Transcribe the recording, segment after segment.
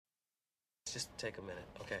Just take a minute,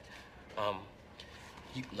 okay?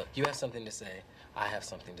 You have something to say. I have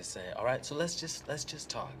something to say. All right, so let's just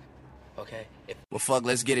talk, okay? Well, fuck,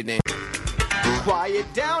 let's get it then.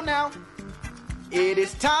 Quiet down now. It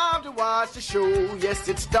is time to watch the show. Yes,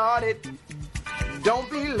 it started. Don't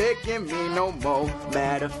be licking me no more.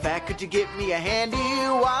 Matter of fact, could you get me a handy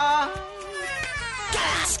wire?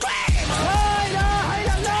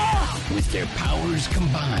 With their powers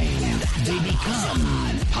combined, they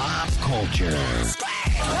become pop culture.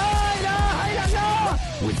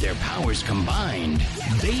 With their powers combined,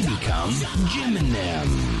 they become Jim and Them,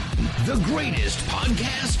 the greatest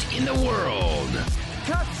podcast in the world.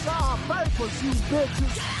 Cut some papers, you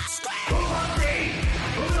bitches. Who wants me?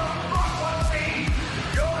 Who the fuck wants me?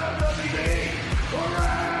 You'll have to be me.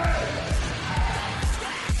 Hooray!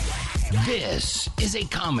 This is a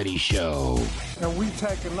comedy show. And we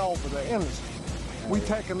taking over the industry. We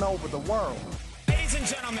taking over the world. Ladies and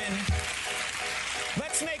gentlemen,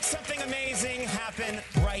 let's make something amazing happen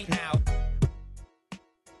right now.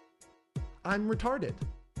 I'm retarded.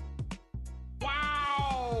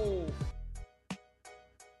 Wow!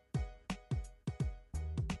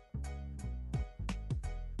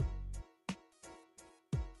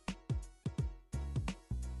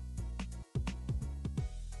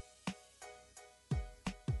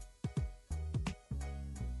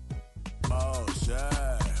 Oh, shit.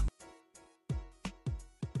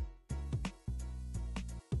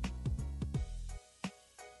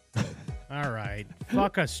 All right.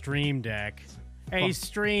 Fuck a Stream Deck. Hey,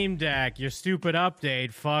 Stream Deck, your stupid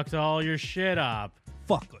update fucked all your shit up.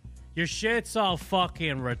 Fuck it. Your shit's all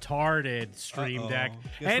fucking retarded, Stream Deck.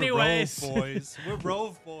 Guess Anyways, we're Rove boys. We're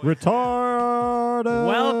Rove boys. Retarded.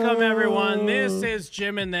 welcome everyone. This is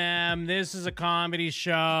Jim and Them. This is a comedy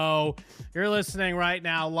show. You're listening right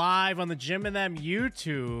now live on the Jim and Them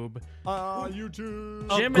YouTube.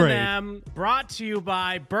 YouTube. Jim and Them, brought to you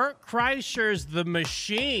by Bert Kreischer's The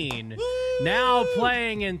Machine. Now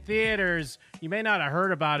playing in theaters. You may not have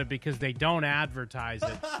heard about it because they don't advertise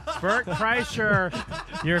it. Bert Kreischer,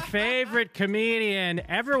 your favorite comedian,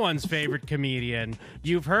 everyone's favorite comedian.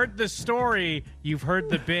 You've heard the story. You've heard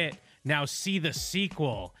the bit. Now see the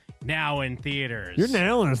sequel. Now in theaters. You're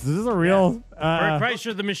nailing this. This is a real... Bert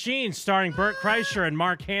Kreischer, The Machine, starring Bert Kreischer and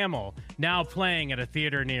Mark Hamill. Now playing at a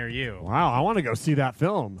theater near you. Wow, I want to go see that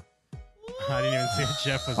film. I didn't even see what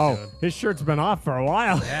Jeff was doing. His shirt's been off for a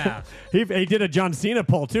while. Yeah. he did a John Cena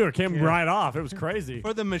pull, too. It came right off. It was crazy.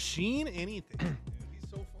 For the machine, anything. He's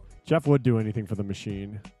so funny. Jeff would do anything for the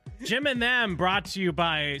machine. Jim and Them, brought to you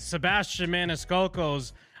by Sebastian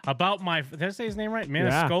Maniscalco's About My... Did I say his name right?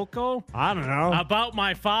 Maniscalco? I don't know. About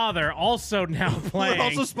My Father, also now playing... We're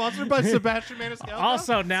also sponsored by Sebastian Maniscalco.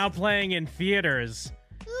 Also now playing in theaters.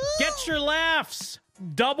 Get your laughs!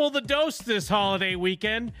 Double the dose this holiday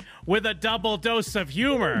weekend with a double dose of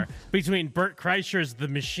humor between Bert Kreischer's The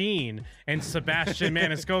Machine and Sebastian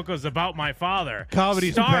Maniscalco's About My Father.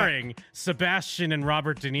 Comedy's starring Sebastian and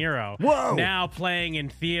Robert De Niro. Whoa! Now playing in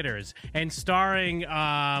theaters and starring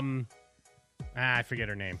I forget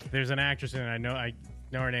her name. There's an actress in it. I know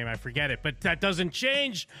her name. I forget it, but that doesn't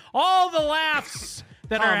change all the laughs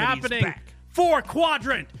that are Comedy's happening. back. 4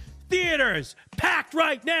 Quadrant theaters packed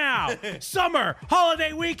right now. Summer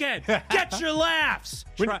holiday weekend. Get your laughs.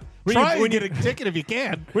 Try when and you- get a ticket if you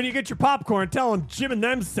can. When you get your popcorn, tell them Jim and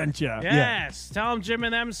Them sent you. Yes. Tell them Jim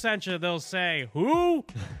and Them sent you. They'll say, who?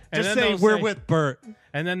 And Just then say they'll we're with Bert.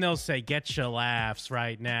 And then they'll say, get your laughs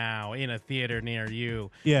right now in a theater near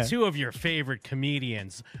you. Yeah. 2 of your favorite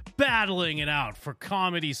comedians battling it out for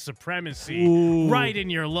comedy supremacy right in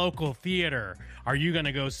your local theater. Are you going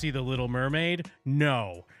to go see The Little Mermaid?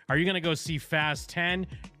 No. Are you going to go see Fast 10?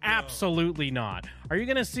 Absolutely not. Are you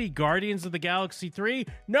going to see Guardians of the Galaxy 3?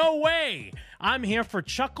 No way. I'm here for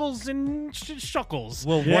Chuckles and Shuckles.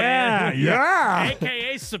 Well, Yeah.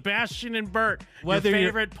 AKA Sebastian and Bert, Whether your you're-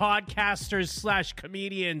 favorite podcasters /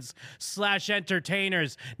 comedians /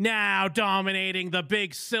 entertainers, now dominating the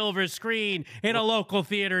big silver screen in a local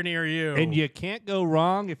theater near you. And you can't go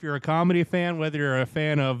wrong if you're a comedy fan, whether you're a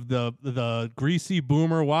fan of the greasy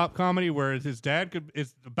boomer WAP comedy where his dad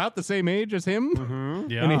is about the same age as him.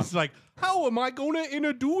 Yeah. And he's like, how am I going to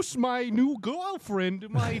introduce my new girlfriend to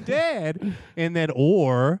my dad? And then,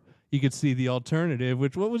 or you could see the alternative,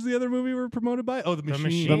 which, what was the other movie we were promoted by? Oh, The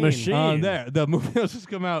Machine. The Machine. The movie has just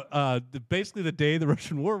come out basically the day the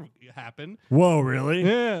Russian war happened. Whoa, really?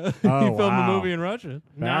 Yeah. Oh, He filmed the wow. movie in Russia.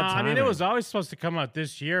 No, Bad I mean, it timing. was always supposed to come out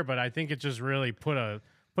this year, but I think it just really put a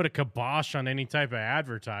kibosh on any type of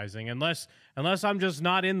advertising. Unless I'm just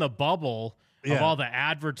not in the bubble Yeah. of all the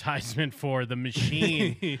advertisement for the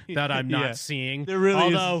machine that I'm not Yeah. seeing. There really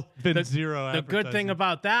Although has been the, zero The good thing advertising.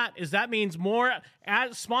 about that is that means more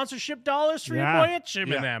sponsorship dollars for Yeah. your boy at Jim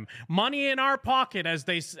and Yeah. them. Money in our pocket, as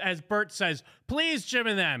Bert says. Please, Jim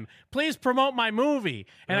and them, please promote my movie.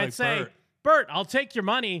 And You're I'd like, say, Bert. Bert, I'll take your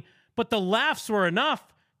money, but the laughs were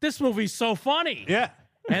enough. This movie's so funny. Yeah.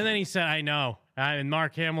 And then he said, I know. And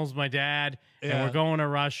Mark Hamill's my dad, and Yeah. we're going to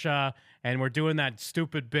Russia, and we're doing that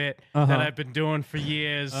stupid bit Uh-huh. that I've been doing for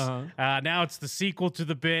years. Now it's the sequel to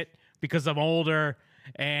the bit because I'm older.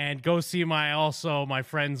 And go see my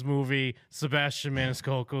friend's movie, Sebastian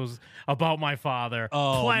Maniscalco's about my father,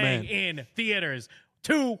 Oh, playing man. in theaters.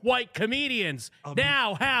 2 white comedians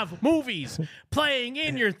now have movies playing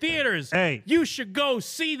in your theaters. Hey. You should go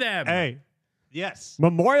see them. Hey. Yes.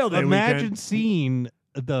 Memorial Day Imagine weekend. seeing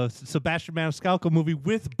the Sebastian Maniscalco movie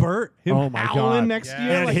with Bert, him Oh my howling God. next Yeah.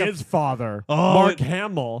 year. And like a- his father, Oh, Mark it-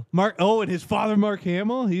 Hamill. and his father, Mark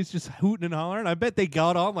Hamill, he's just hooting and hollering. I bet they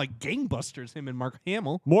got on like gangbusters, him and Mark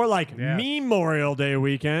Hamill. More like Yeah. Memorial Day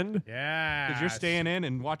weekend. Yeah. Because you're staying in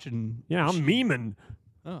and watching. Yeah, I'm memeing.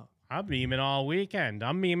 Oh. I'm memeing all weekend.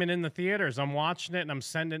 I'm memeing in the theaters. I'm watching it, and I'm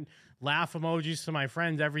sending laugh emojis to my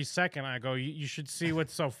friends every second. I go, you should see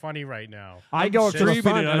what's so funny right now. I go up to the streaming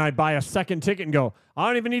front it and on- I buy a second ticket and go, I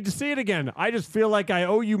don't even need to see it again. I just feel like I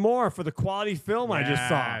owe you more for the quality film I just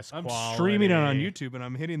saw. Yes, I'm quality. streaming it on YouTube and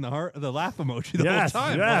I'm hitting the laugh emoji the Yes, whole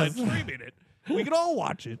time yes. while I'm streaming it. We can all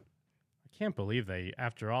watch it. I can't believe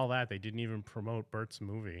after all that, they didn't even promote Bert's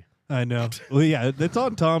movie. I know. Well, yeah, it's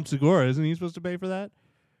on Tom Segura. Isn't he supposed to pay for that?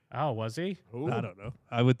 Oh, was he? I don't know.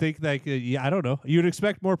 I would think like, I don't know. You'd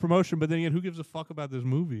expect more promotion, but then again, who gives a fuck about this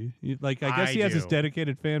movie? I guess I he has his do.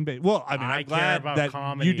 dedicated fan base. Well, I mean, I I'm care glad about that you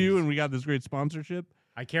comedies. do, and we got this great sponsorship.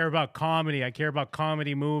 I care about comedy. I care about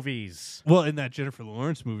comedy movies. Well, in that Jennifer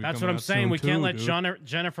Lawrence movie, That's what coming I'm out saying. soon, We can't too, let dude.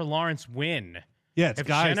 Jennifer Lawrence win. Yeah, it's If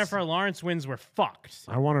guys. Jennifer Lawrence wins, we're fucked.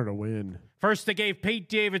 I want her to win. First, they gave Pete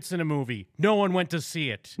Davidson a movie. No one went to see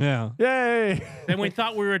it. Yeah. Yay! Then we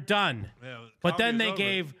thought we were done. But then they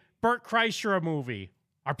gave Bert Kreischer a movie.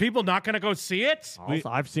 Are people not going to go see it? Also,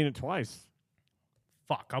 I've seen it twice.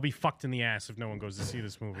 Fuck. I'll be fucked in the ass if no one goes to see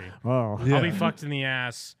this movie. Oh, I'll be fucked in the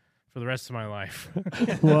ass for the rest of my life.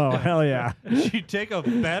 whoa, hell yeah. You take a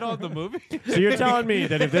bet on the movie? So you're telling me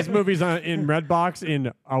that if this movie's in Redbox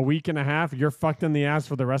in a week and a half, you're fucked in the ass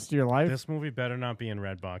for the rest of your life? This movie better not be in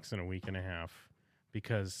Redbox in a week and a half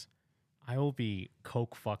because I will be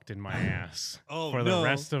coke fucked in my ass Oh, for no. the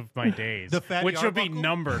rest of my days. The Fatty which would be Arbuckle?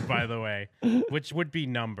 numbered, by the way. Which would be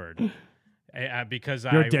numbered. Because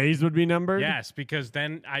Your days would be numbered? Yes, because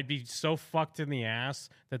then I'd be so fucked in the ass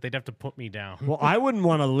that they'd have to put me down. Well, I wouldn't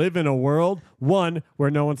want to live in a world, one,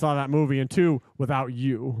 where no one saw that movie, and two, without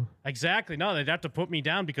you. Exactly. No, they'd have to put me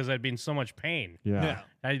down because I'd be in so much pain. Yeah.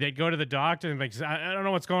 They'd go to the doctor and like, I don't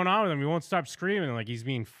know what's going on with him. He won't stop screaming. Like he's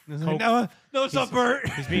being coke, No, it's not Bert.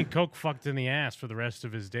 he's being coke fucked in the ass for the rest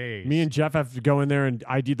of his days. Me and Jeff have to go in there and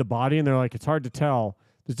ID the body, and they're like, it's hard to tell.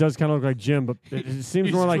 This does kind of look like Jim, but it seems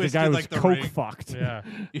He's more like a twisted guy who's like the coke ring. fucked. yeah.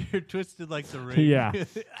 You're twisted like the ring. Yeah. Yeah,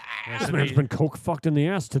 This so man's they- been coke fucked in the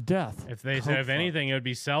ass to death. if they said if anything, it would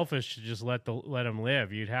be selfish to just let him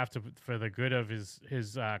live. You'd have to, for the good of his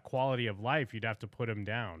quality of life, you'd have to put him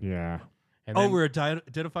down. Yeah. And Oh, then we're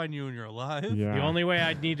identifying you when you're alive? Yeah. the only way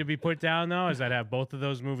I'd need to be put down though is I'd have both of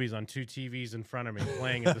those movies on 2 TVs in front of me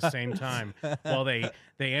playing at the same time while they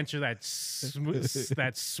enter that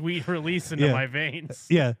sweet release into Yeah. my veins.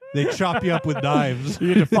 Yeah, they chop you up with knives.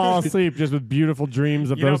 You get to fall asleep just with beautiful dreams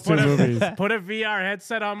of those two movies. Put a VR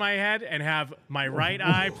headset on my head and have my right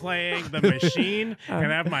eye playing The Machine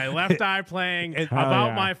and have my left eye playing About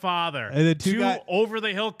yeah. My Father. And then two guy-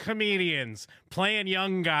 over-the-hill comedians playing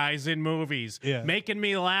young guys in movies, Yeah. making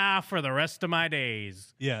me laugh for the rest of my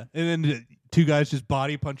days. Yeah, and then 2 guys just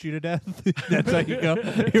body punch you to death. That's how you go.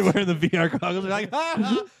 You're wearing the VR goggles. You're like, ha,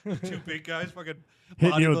 ha. 2 big guys fucking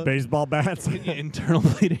Hitting you with body- baseball bats. internal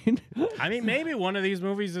bleeding. I mean, maybe one of these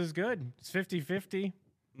movies is good. It's 50-50.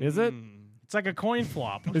 Is it? It's like a coin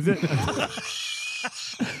flop. Is it?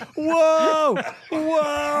 Whoa!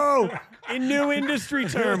 Whoa! A new industry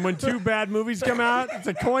term. When 2 bad movies come out, it's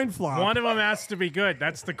a coin flop. One of them has to be good.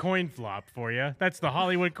 That's the coin flop for you. That's the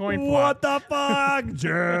Hollywood coin flop. What the fuck?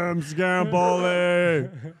 Jim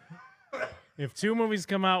Scampoli. If 2 movies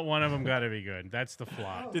come out, one of them got to be good. That's the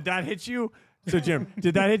flop. Did that hit you? So, Jim,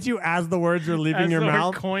 did that hit you as the words were leaving As your the word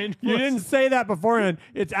mouth? coin You was- didn't say that beforehand.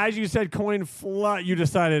 It's as you said coin flop, you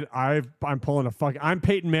decided, I'm pulling a fuck. I'm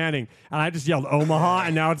Peyton Manning. And I just yelled Omaha,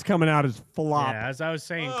 and now it's coming out as flop. Yeah, as I was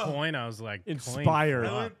saying coin, I was like, coin Inspired.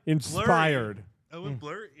 flop. Inspired. I went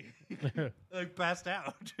blurry. Like passed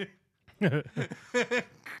out.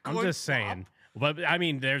 I'm just saying. But I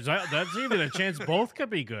mean, that's even a chance both could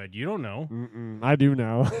be good. You don't know. I do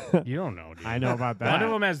know. You don't know, dude. I know about that. One of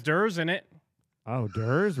them has Durs in it. Oh,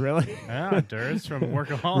 Durs? Really? Yeah, Durs from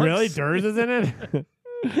Workaholics. Really? Durs is in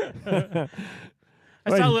it?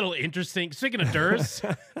 I saw a little interesting. Speaking of Durs,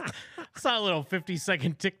 I saw a little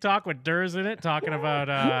 50-second TikTok with Durs in it talking about.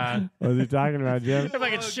 What was he talking about, Jim? If I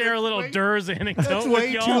could share a little Durs anecdote That's with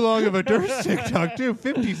way y'all. too long of a Durst TikTok, too.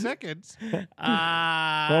 50 seconds. What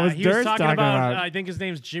was he Durs was talking talking about? about? I think his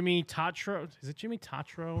name's Jimmy Tatro. Is it Jimmy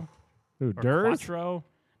Tatro? Who, Or Durs? Quattro?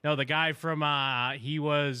 No, the guy from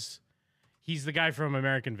he's the guy from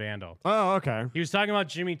American Vandal. Oh, okay. He was talking about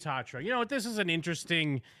Jimmy Tatro. You know what? This is an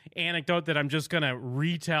interesting anecdote that I'm just gonna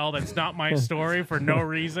retell. That's not my story for no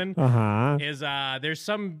reason. Uh-huh. Is there's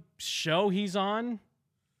some show he's on,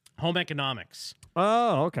 Home Economics,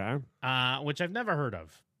 Oh, okay. which I've never heard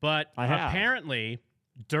of, but I have. apparently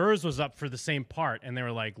Durs was up for the same part, and they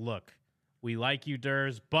were like, "Look, we like you,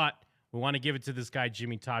 Durs, but we want to give it to this guy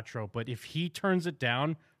Jimmy Tatro. But if he turns it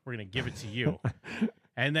down, we're gonna give it to you."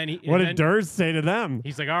 And then What did Durs say to them?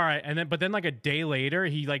 He's like, all right. And then like a day later,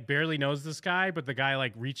 he like barely knows this guy, but the guy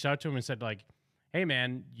like reached out to him and said like, hey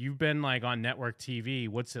man, you've been like on network TV.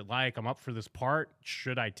 What's it like? I'm up for this part.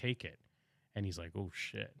 Should I take it? And he's like, oh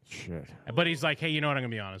shit. Shit. But he's like, hey, you know what? I'm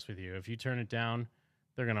gonna be honest with you. If you turn it down,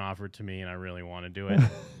 they're gonna offer it to me and I really want to do it.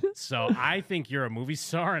 So I think you're a movie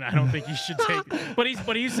star and I don't think you should take but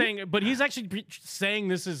he's actually saying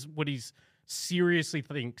this is what he's seriously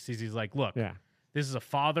thinks is he's like, look, Yeah. this is a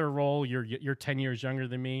father role. You're 10 years younger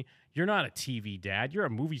than me. You're not a TV dad. You're a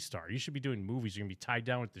movie star. You should be doing movies. You're going to be tied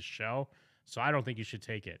down with the show. So I don't think you should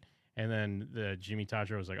take it. And then the Jimmy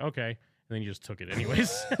Tatro was like, okay. And then you just took it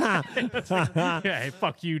anyways. Yeah, hey,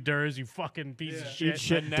 fuck you, Durs, you fucking piece of shit. Eat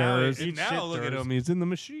shit, Now, Durs. and now look at him. He's in the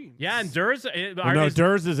machine. Yeah, and Durs. No,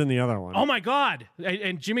 Durs is in the other one. Oh my God.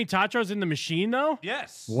 And Jimmy Tatro's in the machine, though?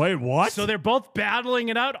 Yes. Wait, what? So they're both battling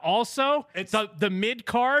it out. Also, It's- the mid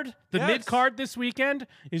card. The Yes. mid card this weekend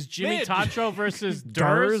is Jimmy Mid. Tatro versus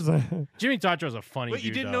Durs. Durs? Jimmy Tatro's a funny Wait, dude.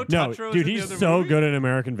 you didn't though. know No, Tatro was dude, in the he's other so movie? good in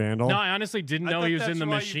American Vandal. No, I honestly didn't know he was in the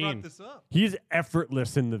machine. He's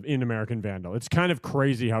effortless in American Vandal. It's kind of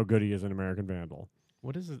crazy how good he is in American Vandal.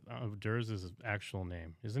 What is it? Durs' actual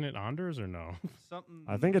name? Isn't it Anders or no? Something.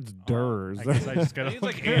 I think it's Durs. I guess I just gotta. It's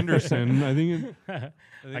like Anderson. I think.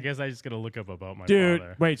 I guess I just gotta look up about my Dude,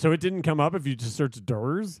 father. wait, so it didn't come up if you just searched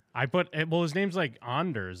Durs? I put well, his name's like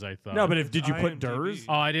Anders. I thought. No, but did you put IMDb. Durs?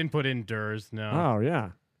 oh, I didn't put in Durs. No. Oh, yeah.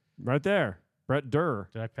 Right there. Brett Durr.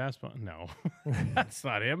 Did I pass? No, that's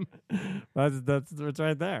not him. That's it's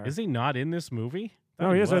right there. Is he not in this movie? Thought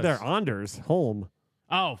No, he is right was. there. Anders Holm.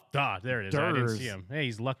 Oh, there it is. I didn't Durs. see him. Hey,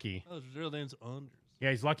 he's lucky. Oh, his real name's Anders. Yeah,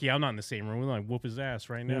 he's lucky. I'm not in the same room. We're like whoop his ass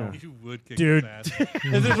right now. Yeah. You would kick Dude. his ass.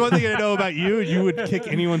 If there's one thing I know about you, you would kick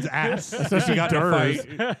anyone's ass. Especially got in a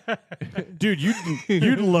Durs. fight. Dude,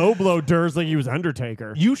 you'd low blow Durs like he was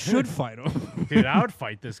Undertaker. You should fight him. Dude, I would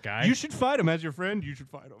fight this guy. You should fight him as your friend. You should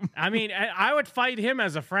fight him. I mean, I would fight him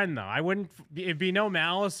as a friend, though. I wouldn't. It'd be no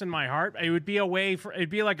malice in my heart. It would be a way for. It'd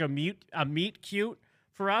be like a meet cute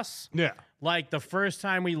for us. Yeah. Like the first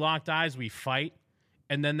time we locked eyes, we fight,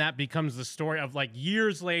 and then that becomes the story of like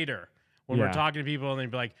years later when we're Yeah. talking to people, and they'd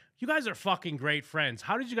be like, "You guys are fucking great friends.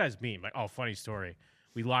 How did you guys meet?" I'm like, oh, funny story.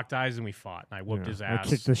 We locked eyes and we fought, and I whooped his I ass.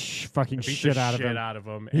 kicked the fucking I beat shit the out of shit him. out of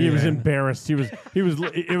him. He and was then embarrassed. It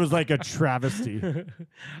was like a travesty.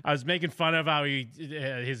 I was making fun of how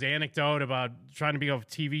his anecdote about trying to be on a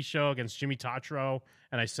TV show against Jimmy Tatro,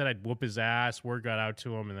 and I said I'd whoop his ass. Word got out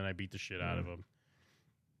to him, and then I beat the shit out of him.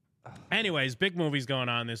 Anyways, big movies going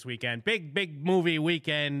on this weekend. Big movie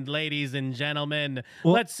weekend, ladies and gentlemen.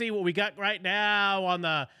 Well- Let's see what we got right now on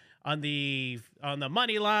the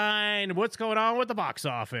money line. What's going on with the box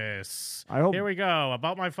office? I hope- Here we go.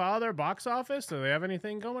 About My Father, box office. Do they have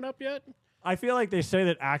anything going up yet? I feel like they say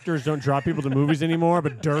that actors don't draw people to movies anymore,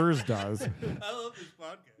 but Durs does. I love this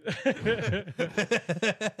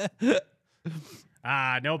podcast.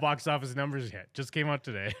 No box office numbers yet. Just came out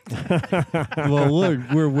today. Well,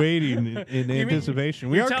 we're waiting in mean- anticipation.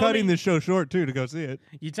 We you're are telling cutting me- the show short, too, to go see it.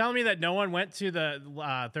 You telling me that no one went to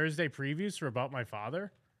the Thursday previews for About My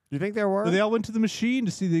Father? You think there were? They all went to the machine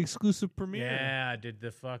to see the exclusive premiere. Yeah, did the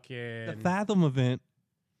The fucking Fathom event.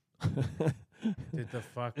 did the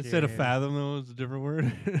fucking Instead of Fathom, though, it's a different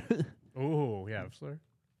word. Ooh, yeah, slur.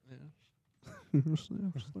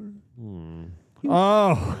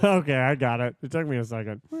 Oh, okay, I got it. It took me a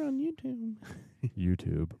second. We're on YouTube.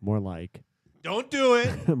 YouTube, more like. Don't do it.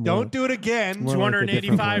 Don't do it again. More like a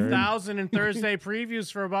different word. 285,000 in Thursday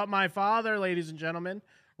previews for About My Father, ladies and gentlemen.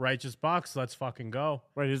 Righteous Bucks, let's fucking go.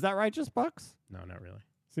 Wait, is that Righteous Bucks? No, not really.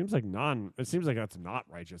 Seems like It seems like that's not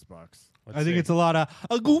Righteous Bucks. I think it's a lot of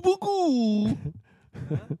a goop goo.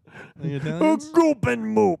 The Italians? Goop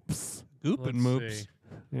and moops. Goop and moops. see.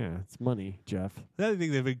 Yeah, it's money, Jeff. I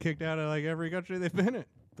think they've been kicked out of like every country they've been in.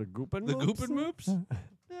 The Goop and The Moops? Goop and Moops?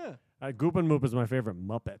 Yeah. Goop and Moop is my favorite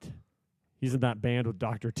Muppet. He's in that band with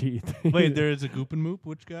Dr. Teeth. Wait, there is a Goop and Moop?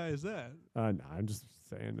 Which guy is that? No, I'm just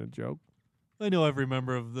saying a joke. I know every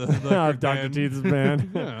member of the Of Dr. Teeth's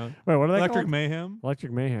band. Yeah. Wait, what are they Electric called? Mayhem.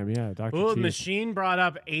 Electric Mayhem, yeah. Dr. Well, Teeth. Machine brought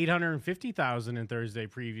up 850,000 in Thursday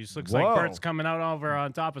previews. Looks Whoa. like Bert's coming out over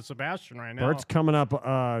on top of Sebastian right now. Bert's coming up.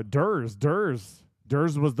 Durs.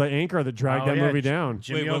 Durs was the anchor that dragged that movie down.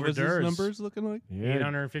 Jimmy Wait, what over was his Durs. numbers looking like? Yeah.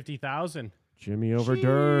 850,000. Jimmy over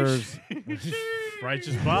Durs.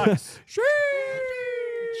 Righteous Bucks.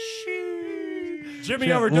 Jimmy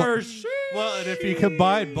Yeah, over well- Durs. Well, and if you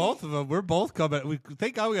combine both of them, we're both coming. We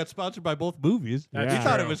thank God we got sponsored by both movies. That's We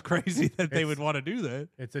thought true. it was crazy that they It's- would want to do that.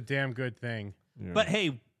 It's a damn good thing. But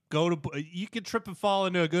hey, you can trip and fall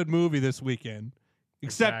into a good movie this weekend.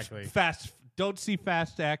 Except Exactly. Don't see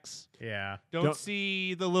Fast X. Yeah. Don't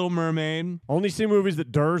see The Little Mermaid. Only see movies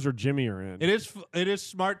that Durs or Jimmy are in. It is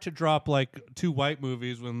smart to drop like 2 white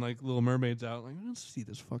movies when like Little Mermaid's out. Like, let's see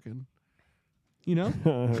this fucking, you know?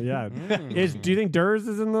 Yeah. Do you think Durs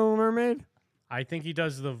is in Little Mermaid? I think he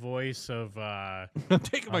does the voice of I'm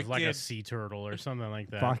taking of my like a kid. sea turtle or something like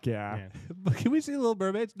that. Fuck yeah. Can we see Little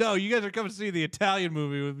Mermaids? No, you guys are coming to see the Italian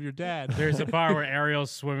movie with your dad. There's a part where Ariel's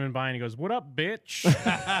swimming by and he goes, "What up, bitch?"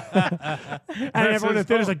 And everyone in the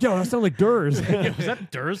theater's like, yo, that sounds like Durs. Was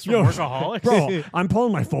that Durs from Yo, Workaholics? Bro, I'm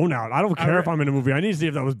pulling my phone out. I don't care if I'm in a movie. I need to see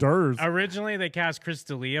if that was Durs. Originally, they cast Chris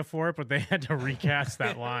D'Elia for it, but they had to recast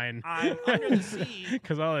that line I'm under the sea.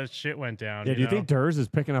 because all that shit went down. Yeah, do you know? think Durs is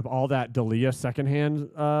picking up all that Dalia secondhand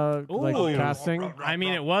Ooh. casting? I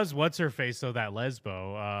mean, it was what's her face though, that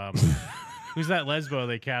lesbo. Who's that lesbo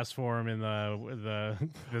they cast for him in the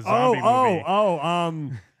zombie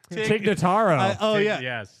movie? Tig Notaro. Oh Tig- yeah.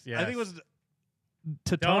 yes. I think it was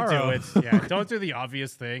Don't Totaro. do it. Yeah, don't do the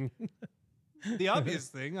obvious thing. the obvious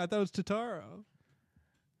thing. I thought it was Totaro.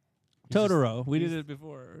 Totoro. We did it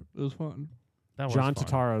before. It was fun. That was John fun.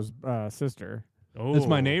 Totaro's sister. Oh, It's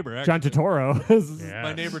my neighbor. Actually. John Totoro. Yes.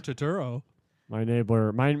 My neighbor Totoro. My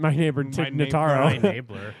neighbor, my neighbor Tig neighbor, Notaro. My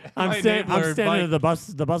neighbor. I'm My standing neighbor, at the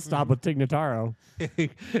bus stop with Tig Notaro.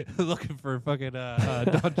 Looking for fucking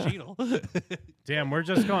Don Cheadle. Damn, we're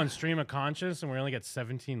just going stream of conscious and we only get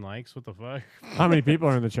 17 likes. What the fuck? How many people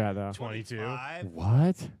are in the chat though? 22.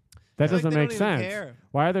 What? That feel like doesn't they make don't even sense. care.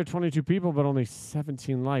 Why are there 22 people but only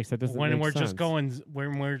 17 likes? That doesn't When make we're sense. just going,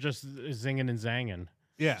 when we're just zinging and zanging.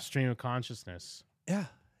 Yeah. Stream of consciousness. Yeah.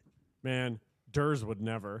 Man, Durs would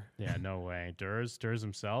never. Yeah, no way. Durs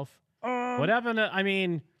himself. What happened to, I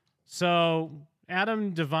mean, so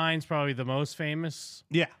Adam Devine's probably the most famous,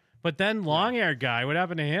 Yeah. but then long hair guy, what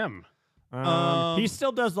happened to him? He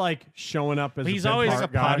still does like showing up as He's a always Bit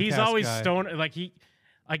Part guy. he's podcast always guy. stone like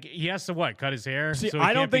he has to what, cut his hair? See, so he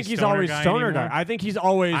I don't can't be think he's stoner always guy stoner anymore? guy. I think he's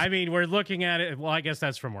always. I mean, we're looking at it. Well, I guess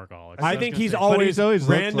that's from Workaholics. I was think gonna he's say. always always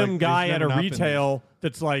looked random like guy there's at a never not been retail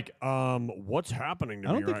that's like, what's happening to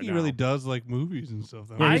I me don't think right he now? really does like movies and stuff.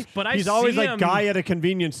 Though. Yeah, but I he's always see like him- guy at a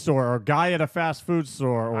convenience store or guy at a fast food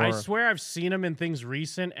store. Or I swear I've seen him in things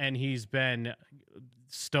recent, and he's been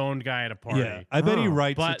stoned guy at a party. Yeah, I bet he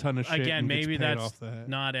writes But a ton of shit. again, and gets maybe paid that's off that.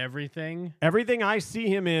 not everything. everything I see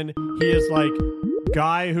him in, he is like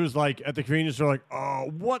guy who's like at the convenience store, like, oh,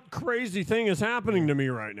 what crazy thing is happening to me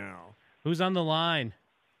right now? Who's on the line?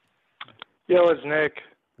 Yo, it's Nick.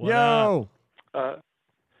 What up? Yo,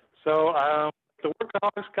 So the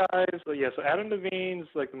Workaholics guys, so Adam Devine's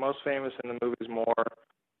like the most famous in the movies more.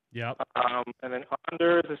 Yep. And then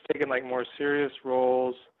Anders has taken like more serious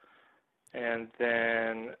roles. And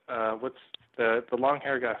then what's the long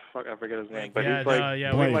hair guy? Fuck, I forget his name. But yeah, he's like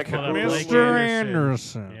yeah, Blake. we like call a him Hulu, Blake Mr.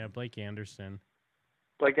 Anderson. Anderson. Yeah, Blake Anderson.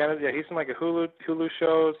 he's in like a Hulu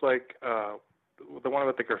shows, like the one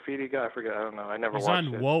with the graffiti guy. I forget. I don't know. I never He's watched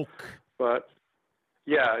on it. Woke. But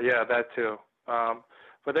yeah, that too.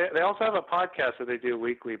 But they also have a podcast that they do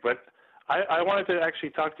weekly. But I wanted to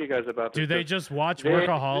actually talk to you guys about this. Do they just watch They-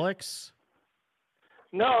 Workaholics?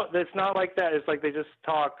 No, it's not like that. It's like they just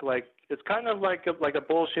talk. Like it's kind of like a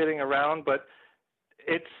bullshitting around, but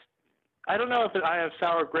it's. I don't know if I have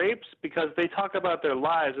sour grapes because they talk about their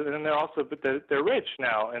lives, and then they're rich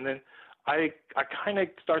now, and then I kind of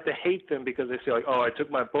start to hate them because they say like, oh, I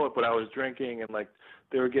took my bullet, but I was drinking, and like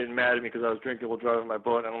they were getting mad at me because I was drinking while driving my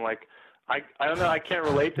bullet, and I'm like, I don't know. I can't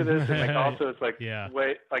relate to this, and like also it's like Yeah.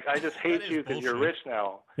 wait, like I just hate you because you're rich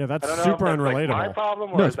now. Yeah, that's I don't know super if that's, like, my unrelatable.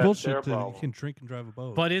 problem or No, is it's that bullshit. their That you problem? can drink and drive a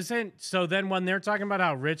boat. But isn't so then when they're talking about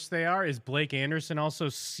how rich they are, is Blake Anderson also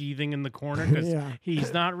seething in the corner because Yeah.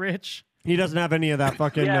 he's not rich? He doesn't have any of that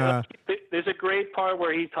fucking. Yeah, there's a great part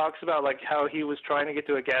where he talks about like how he was trying to get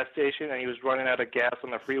to a gas station and he was running out of gas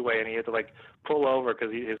on the freeway and he had to like pull over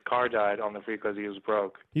because his car died on the freeway because he was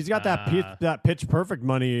broke. He's got that pitch perfect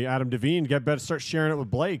money. Adam Devine, better start sharing it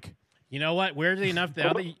with Blake. You know what? Weirdly enough,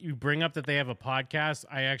 now that you bring up that they have a podcast,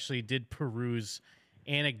 I actually did peruse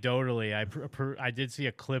anecdotally. I did see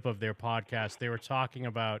a clip of their podcast. They were talking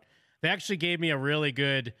about. They actually gave me a really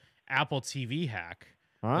good Apple TV hack.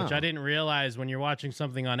 Which I didn't realize when you're watching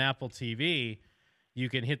something on Apple TV, you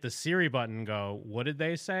can hit the Siri button and go, what did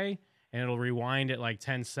they say? And it'll rewind it like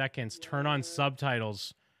 10 seconds, turn on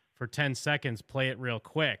subtitles for 10 seconds, play it real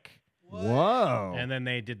quick. Whoa. And then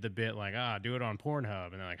they did the bit like, do it on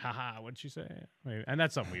Pornhub. And they're like, haha, what'd you say? And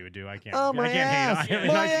that's something we would do. I can't ass. hate on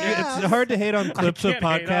My ass. It's hard to hate on clips of can't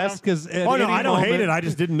hate on podcasts because Oh no, I don't hate it. I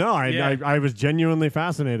just didn't know. I was genuinely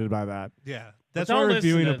fascinated by that. Yeah, But that's why don't we're listen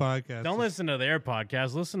reviewing to- a podcast. Don't listen to their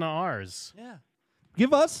podcast. Listen to ours. Yeah.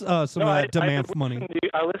 Give us some demand money.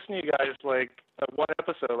 I listen to you guys like one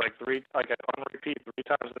episode like on repeat 3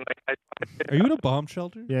 times, and like Are you in a bomb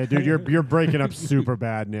shelter? Yeah, dude, you're breaking up super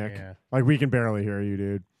bad, Nick. Yeah. Like we can barely hear you,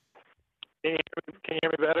 dude. Can you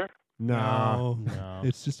hear me better? No.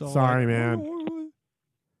 It's just all Sorry, man.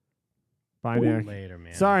 Bye, Nick. Later,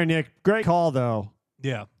 man. Sorry, Nick. Great call, though.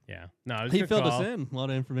 Yeah. Yeah. No, it was a He good filled call. us in. A lot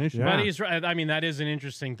of information. Yeah. But he's right. I mean, that is an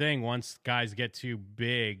interesting thing. Once guys get too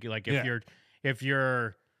big, like if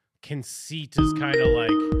your conceit is kind of like,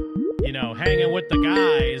 hanging with the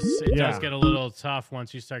guys, it does get a little tough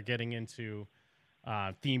once you start getting into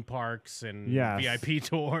theme parks and VIP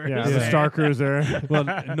tours. Yeah, the Star Cruiser. Well,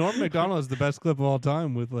 Norm Macdonald is the best clip of all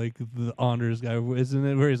time with like the honors guy, isn't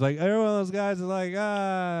it? Where he's like, every one of those guys is like,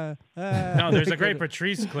 No, there's a great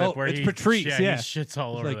Patrice clip where it's he Patrice, he yeah. shits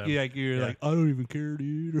all over like, them. you're like, I don't even care,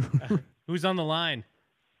 dude. Who's on the line?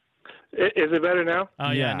 Is it better now?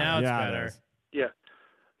 Oh yeah, now it's better. Yeah.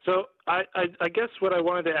 So I guess what I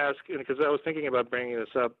wanted to ask, because I was thinking about bringing this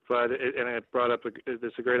up, but it brought up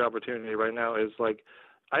it's a great opportunity right now. Is like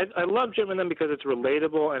I love Jim and them because it's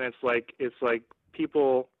relatable and it's like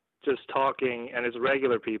people just talking and it's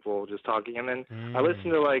regular people just talking. And then I listen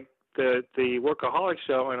to like the Workaholic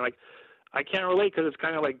show and like I can't relate because it's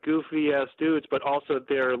kind of like goofy ass dudes, but also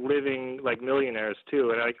they're living like millionaires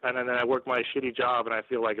too. And then I work my shitty job and I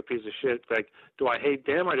feel like a piece of shit. Like, do I hate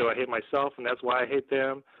them or do I hate myself? And that's why I hate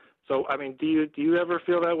them. So, I mean, do you ever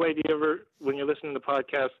feel that way? Do you ever, when you're listening to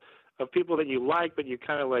podcasts of people that you like, but you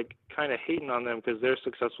kind of hating on them because they're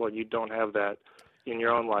successful and you don't have that in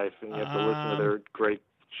your own life and you have to listen to their great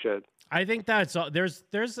shit? I think that's there's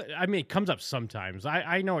I mean it comes up sometimes.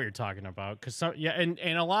 I know what you're talking about because and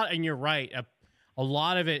a lot, and you're right, a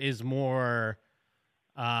lot of it is more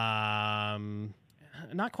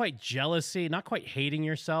not quite jealousy, not quite hating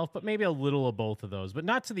yourself, but maybe a little of both of those, but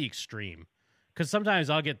not to the extreme. Because sometimes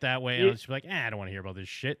I'll get that way and I'll just be like, I don't want to hear about this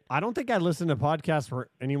shit. I don't think I listen to podcasts where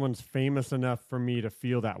anyone's famous enough for me to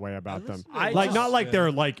feel that way about them. Not like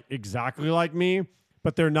they're like exactly like me,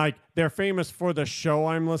 but they're famous for the show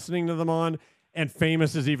I'm listening to them on, and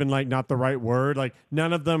famous is even like not the right word. Like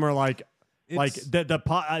none of them are like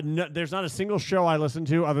there's not a single show I listen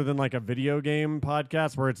to other than like a video game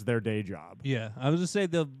podcast where it's their day job. Yeah, I was just say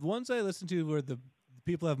the ones I listen to where the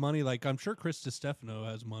people have money. Like I'm sure Chris DiStefano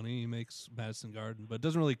has money. He makes Madison Garden, but it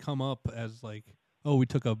doesn't really come up as like, oh, we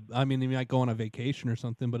took he might go on a vacation or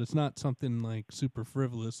something, but it's not something like super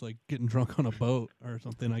frivolous, like getting drunk on a boat or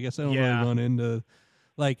something. I guess I don't really run into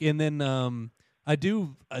like, and then I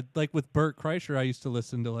do like with Bert Kreischer. I used to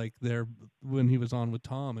listen to like when he was on with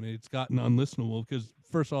Tom, and it's gotten unlistenable because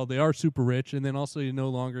first of all they are super rich, and then also he no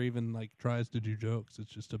longer even like tries to do jokes.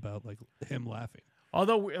 It's just about like him laughing.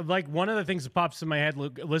 Although, like, one of the things that pops in my head,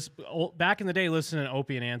 back in the day, listening to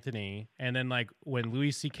Opie and Anthony, and then, like, when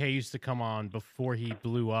Louis C.K. used to come on before he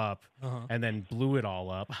blew up, and then blew it all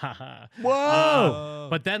up. Whoa!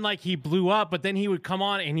 But then, like, he blew up, but then he would come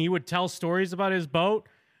on and he would tell stories about his boat,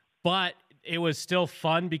 but it was still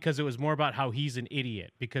fun because it was more about how he's an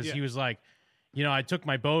idiot. Because he was like, I took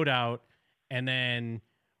my boat out, and then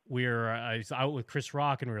I was out with Chris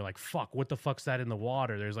Rock, and we were like, fuck, what the fuck's that in the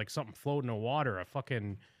water? There's like something floating in the water. A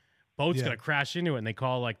fucking boat's going to crash into it. And they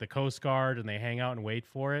call like the Coast Guard, and they hang out and wait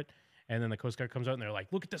for it. And then the Coast Guard comes out, and they're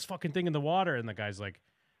like, look at this fucking thing in the water. And the guy's like,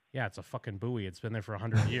 Yeah, it's a fucking buoy. It's been there for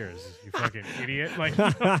 100 years. You fucking idiot. Like,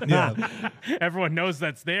 everyone knows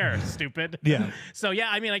that's there, stupid. Yeah. So, yeah,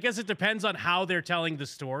 I mean, I guess it depends on how they're telling the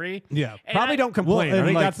story. Yeah. And Probably don't complain. Well, I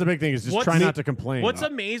think like, that's the big thing is just try not to complain. What's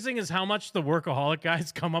amazing is how much the workaholic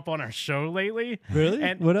guys come up on our show lately. Really?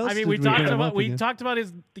 And What else I mean, did we we talked get him about up we again? talked about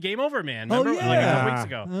the Game Over Man. Oh, Remember? Like a couple weeks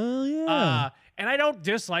ago. Oh, yeah. And I don't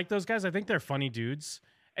dislike those guys. I think they're funny dudes.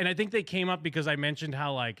 And I think they came up because I mentioned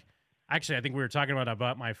how, like, actually, I think we were talking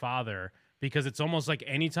about my father, because it's almost like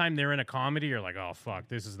anytime they're in a comedy, you're like, oh, fuck,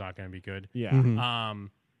 this is not going to be good. Yeah. Mm-hmm.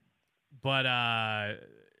 But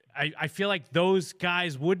I feel like those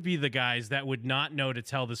guys would be the guys that would not know to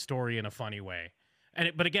tell the story in a funny way.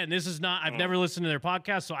 But again, this is not, I've never listened to their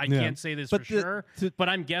podcast, so I can't say this for sure. But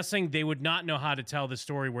I'm guessing they would not know how to tell the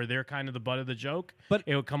story where they're kind of the butt of the joke. But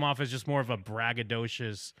it would come off as just more of a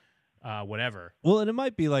braggadocious whatever. Well, and it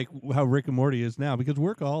might be like how Rick and Morty is now, because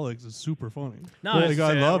Workaholics is super funny. No, like,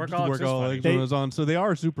 I loved Workaholics when it was on, so they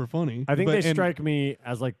are super funny. I think they strike me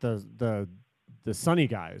as like the Sunny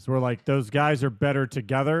guys, where like those guys are better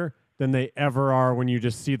together than they ever are when you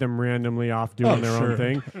just see them randomly off doing their own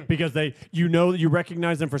thing, because you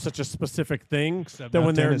recognize them for such a specific thing Except that now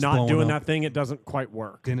when they're Dennis not blowing doing up. that thing, it doesn't quite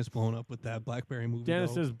work. Dennis blowing up with that BlackBerry movie.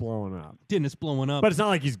 Dennis is blowing up. Dennis blowing up. But it's not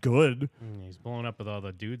like he's good. He's blowing up with all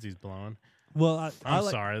the dudes he's blowing. Well, I'm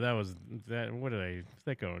sorry. What did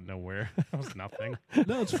they go nowhere? That was nothing.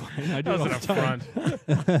 No, it's fine. I do that it was all an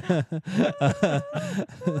the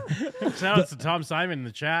affront. Shout out to Tom Simon in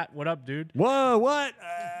the chat. What up, dude? Whoa, what?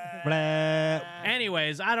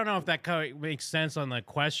 Anyways, I don't know if that makes sense on the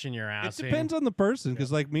question you're It asking. depends on the person,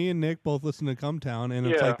 because like me and Nick both listen to Come Town, and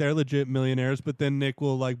it's Yeah. like they're legit millionaires, but then Nick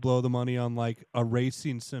will like blow the money on like a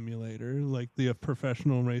racing simulator, like the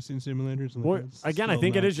professional racing simulators. And Well, it's again, I still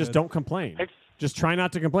think it not is just good. don't complain. It's- Just try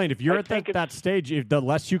not to complain. If you're I at think that stage, the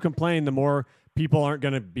less you complain, the more people aren't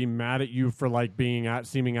going to be mad at you for like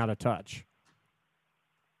seeming out of touch.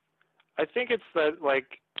 I think it's that,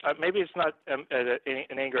 like, maybe it's not an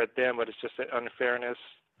anger at them, but it's just an unfairness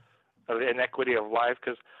of the inequity of life.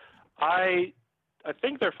 Because I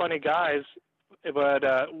think they're funny guys, but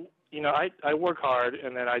I work hard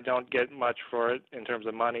and then I don't get much for it in terms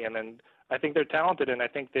of money. And then I think they're talented and I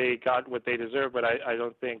think they got what they deserve. But I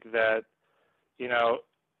don't think that,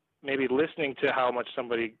 maybe listening to how much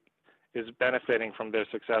somebody is benefiting from their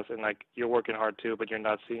success, and like you're working hard too, but you're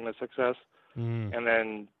not seeing the success, and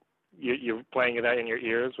then you're playing that in your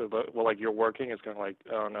ears with, well, like you're working. It's kind of like,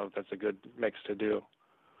 I don't know if that's a good mix to do.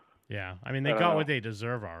 Yeah, I mean, they got what they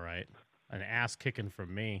deserve, all right. An ass kicking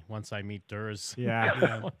from me once I meet Durs.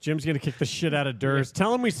 Yeah. Jim's going to kick the shit out of Durs.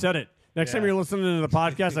 Tell him we said it. Next time you're listening to the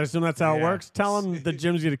podcast, I assume that's how it works. Tell him that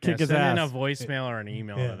Jim's going to kick his send ass. in a voicemail or an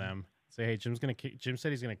email to them. Say, hey, Jim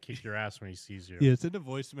said he's gonna kick your ass when he sees you. Yeah, send a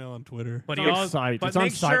voicemail on Twitter. But It's on site. It's on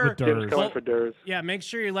site with Durs. Jim's going for Durs. Yeah, make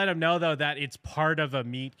sure you let him know though that it's part of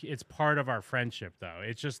it's part of our friendship though.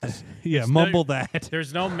 It's just Yeah, it's mumble that.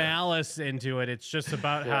 There's no malice into it. It's just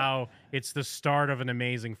about how it's the start of an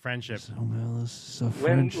amazing friendship. No malice of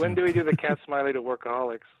When friendship. do we do the cat smiley to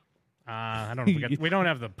Workaholics? I don't know. We don't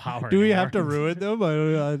have the power. Do we anymore. have to ruin them?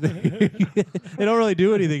 They don't really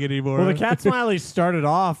do anything anymore. Well, the cat smiley started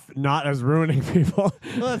off not as ruining people.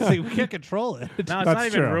 Well, let's see. We can't control it. No, it's That's not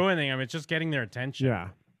even true. ruining them. It's just getting their attention. Yeah.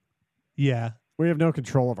 Yeah, We have no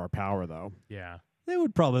control of our power, though. Yeah. they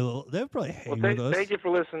would probably hang with us. Thank you for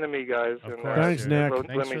listening to me, guys. Of And, course, Thanks, dude. Nick.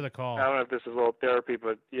 Thanks for the call. I don't know if this is a little therapy,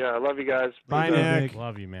 but yeah, I love you guys. Bye, Peace out. Nick.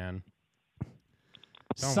 Love you, man.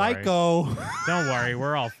 Don't Psycho. Don't worry,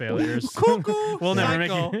 we're all failures. Cuckoo. We'll never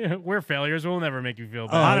Psycho. make you. We're failures. We'll never make you feel Oh,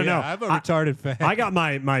 bad. I don't know. I'm a retarded fan. I got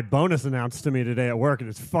my bonus announced to me today at work, and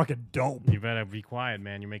it's fucking dope. You better be quiet,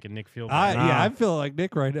 man. You're making Nick feel bad. Yeah, I'm feeling like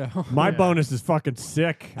Nick right now. My bonus is fucking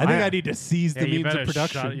sick. I think I need to seize the you means better of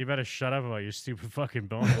production. you better shut up about your stupid fucking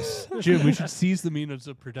bonus. Jim, we should seize the means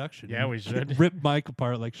of production. Yeah, we should. Rip Mike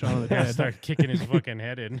apart like Shaun of the Dead. Start kicking his fucking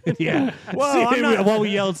head in. Yeah. Well, I'm not- while we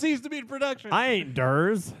yelled, seize the means of production. I ain't Durs.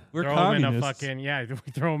 We're Throw him in a communists. fucking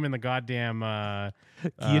we throw him in the goddamn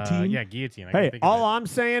Guillotine? yeah, guillotine. I Hey, can't think of all it. I'm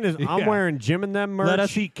saying is I'm Yeah. wearing Jim and them merch Let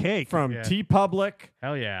us eat cake. from Yeah. T Public.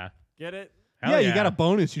 Hell yeah. Get it? Hell yeah, you got a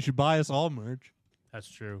bonus. You should buy us all merch. That's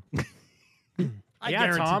true. I yeah,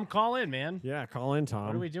 guarantee- Tom, call in, man. Yeah, call in, Tom.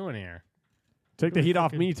 What are we doing here? Take the heat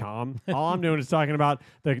off me, Tom. All I'm doing is talking about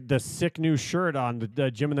the sick new shirt on the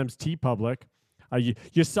Jim and them's T Public.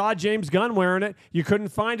 You saw James Gunn wearing it. You couldn't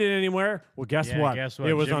find it anywhere. Well, guess Yeah, what? guess what?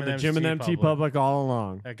 It was Jim on and the them's Jim and them T T-Public. Public all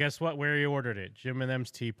along. Guess what? Where you ordered it? Jim and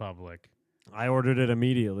them's T Public. I ordered it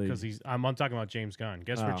immediately. Because I'm talking about James Gunn.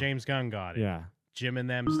 Guess where Oh. James Gunn got it? Yeah. Jim and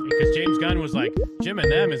them's. Because James Gunn was like, Jim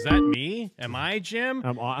and them, is that me? Am I Jim?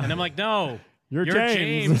 I'm and I'm like, no, You're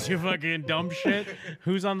James, you fucking dumb shit.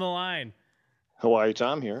 Who's on the line? Hawaii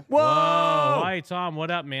Tom here. Whoa! Hi, Tom. What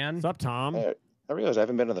up, man? What's up, Tom? I realize I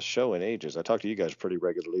haven't been on the show in ages. I talk to you guys pretty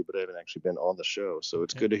regularly, but I haven't actually been on the show. So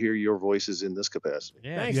it's good to hear your voices in this capacity.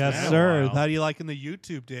 Yeah, Thanks, Yes, man. sir. Wow. How do you liking the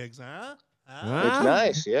YouTube digs, huh? It's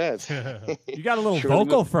nice, yeah. It's, You got a little Sure,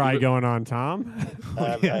 vocal we- fry going on, Tom.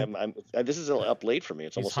 this is up late for me.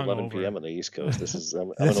 It's He's almost 11 hungover. p.m. on the East Coast. This is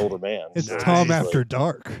I'm an older man. It's so Tom like- After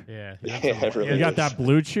Dark. Yeah. Yeah, it really You got is. that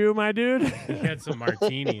blue chew, my dude? He had some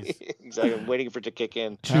martinis. Exactly. I'm waiting for it to kick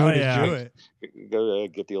in. Oh, yeah. Do it. Go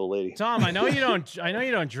get the old lady. Tom, I know you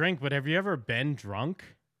don't drink, but have you ever been drunk?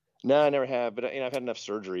 No, I never have. But I've had enough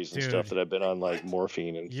surgeries and Dude. stuff that I've been on like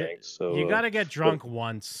morphine and You- things. So you got to get drunk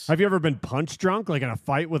once. Have you ever been punch drunk, like in a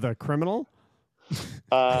fight with a criminal?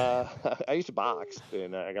 I used to box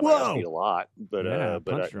and I got my Whoa. ass beat a lot, but Yeah,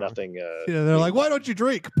 punch drunk. nothing. Yeah, they're like, why don't you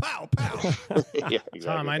drink? Pow, pow. Yeah, exactly.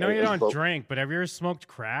 Tom, I know you don't drink, but have you ever smoked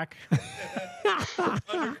crack?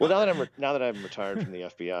 Well, now that I'm retired from the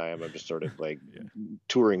FBI, I'm just sort of like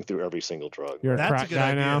touring through every single drug. You're a That's a crack good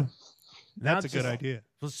guy idea. now? That's a Not good just- idea.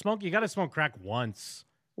 Well, smoke. You got to smoke crack once.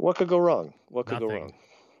 What could go wrong? What could go Nothing. wrong?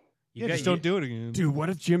 You Yeah, got- just don't do it again. Dude, what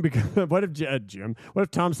if What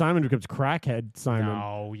if Tom Simon becomes crackhead Simon?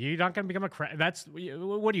 No, you're not gonna become a crack. That's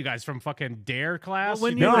what are you guys from fucking Dare class? Well,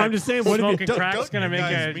 when You you're- think No, I'm just saying, what if smoking you, crack's don't gonna you make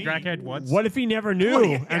guys a mean? crackhead once? what if he never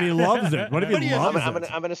knew and he loves it? What if he loves I'm it?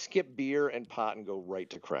 gonna skip beer and pot and go right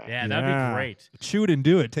to crack. Yeah, that'd Yeah. be great. Chew it and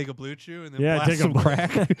do it. Take a blue chew and then Yeah, blast take a some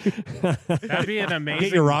crack. That'd be an amazing.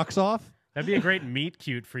 Get your rocks off. That'd be a great meet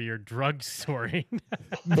cute for your drug story.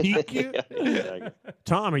 Meet cute. Yeah, exactly.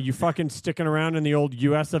 Tom, are you fucking sticking around in the old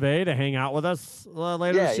US of A to hang out with us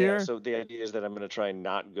later this year? So the idea is that I'm going to try and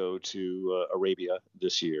not go to Arabia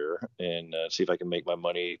this year and see if I can make my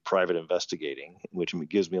money private investigating, which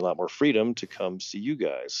gives me a lot more freedom to come see you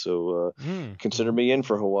guys. So consider me in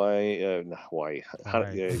for Hawaii. Not Hawaii.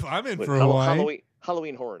 I'm in for Hawaii.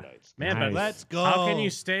 Halloween Horror Nights. Man, Nice. but Let's go. How can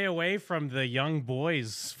you stay away from the young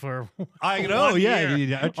boys for I know, 1 yeah.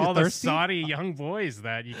 year? Aren't you All the thirsty? Saudi young boys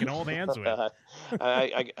that you can hold hands with.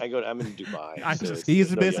 I'm in Dubai. I'm so just- there's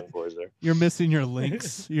He's no miss- young boys there. You're missing your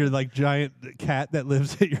lynx, your like giant cat that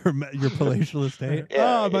lives at your palatial estate.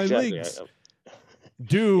 Yeah, my exactly. lynx.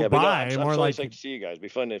 Do Yeah, but no, buy I'm more so like. excited to see you guys. It'd be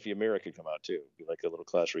fun if Yamira could come out too. It'd be like a little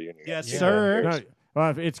class reunion. Yes, Yeah. sir. No,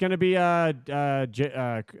 well, it's gonna be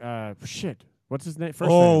shit. What's his name? First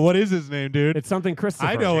Oh, name? what is his name, dude? It's something Christopher.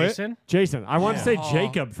 I know Jason? Jason. I want to say Yeah.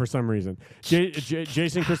 Jacob for some reason.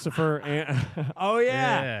 Jason Christopher. And, oh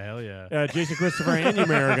yeah. Hell yeah. Jason Christopher and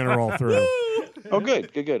Yamir are gonna roll through. Oh, good.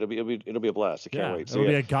 It'll be a blast. I can't Yeah, wait. it'll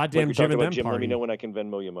be a goddamn like we Jim talked and about, them Jim, let party. me know when I can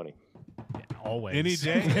Venmo you money. Always. Any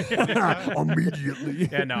day. Immediately.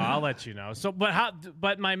 Yeah, no, I'll let you know. So,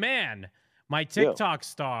 but my man, my TikTok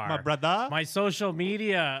star, My brother. my social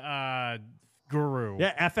media guru.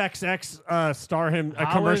 Yeah, FXX star him, a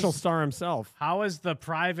How commercial is- star himself. How is the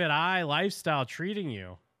private eye lifestyle treating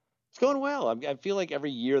you? It's going well. I feel like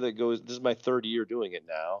every year that goes, this is my third year doing it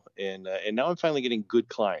now, and now I'm finally getting good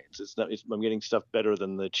clients. I'm getting stuff better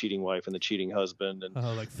than the cheating wife and the cheating husband, and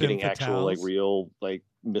Oh, like femme getting actual like fatales? real like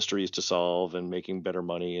mysteries to solve and making better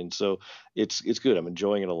money. And so it's good. I'm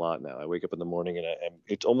enjoying it a lot now. I wake up in the morning and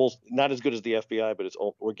it's almost not as good as the FBI, but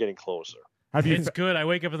we're getting closer. Have you? It's good. I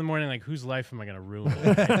wake up in the morning like, whose life am I going to ruin?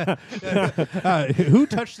 Who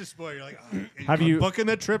touched this boy? You're like, Have I'm you- booking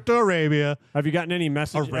a trip to Arabia? Have you gotten any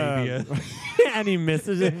message? Arabia. Any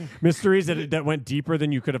mysteries that went deeper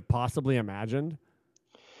than you could have possibly imagined?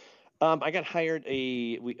 I got hired.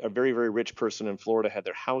 A very, very rich person in Florida had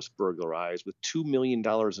their house burglarized with $2 million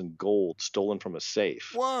in gold stolen from a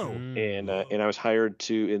safe. Whoa! And I was hired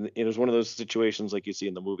to, and it was one of those situations like you see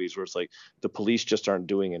in the movies where it's like the police just aren't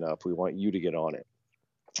doing enough. We want you to get on it.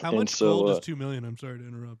 How And much so, gold is $2 million? I'm sorry to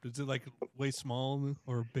interrupt. Is it like way small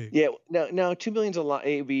or big? Yeah, no, $2 million's a lot.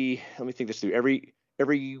 Let me think this through. Every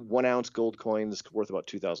 1 ounce gold coin is worth about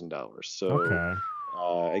 $2,000. So Okay.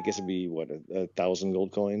 I guess it'd be what 1,000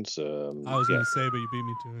 gold coins. I was yeah. gonna say, but you beat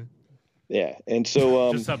me to it. Yeah, and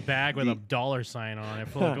so Just a bag with a dollar sign on it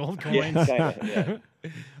full of gold coins. yeah, kinda, yeah.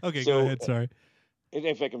 Okay, So, go ahead. Sorry.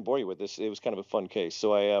 If I can bore you with this, it was kind of a fun case.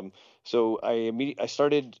 So I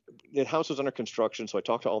started. The house was under construction, so I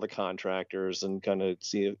talked to all the contractors and kind of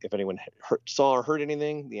see if anyone saw or heard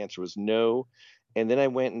anything. The answer was no. And then I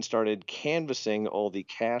went and started canvassing all the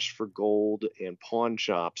cash for gold and pawn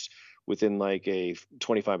shops within like a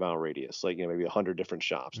 25-mile radius, like maybe 100 different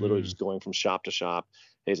shops. Literally just going from shop to shop.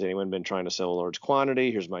 Has anyone been trying to sell a large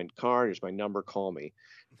quantity? Here's my card. Here's my number. Call me.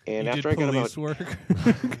 And You after did I got police about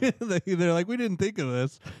work. They're like, we didn't think of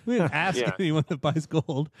this. We didn't ask Yeah. anyone that buys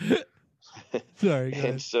gold. Sorry, go ahead.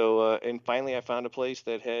 And so, and finally, I found a place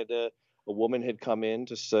that had a woman had come in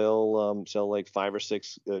to sell like 5 or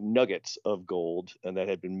 6 nuggets of gold, and that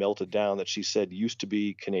had been melted down. That she said used to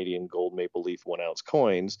be Canadian gold maple leaf 1-ounce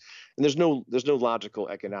coins. And there's no logical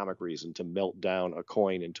economic reason to melt down a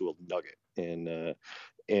coin into a nugget,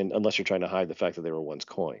 and unless you're trying to hide the fact that they were once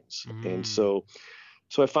coins. And so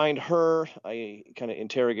I find her, I kind of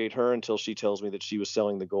interrogate her until she tells me that she was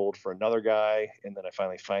selling the gold for another guy. And then I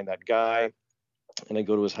finally find that guy, and I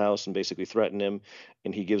go to his house and basically threaten him,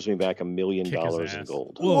 and he gives me back $1 million in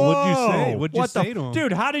gold. Whoa, what'd you say? What'd you say to him?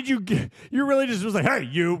 Dude, how did you you really just was like, hey,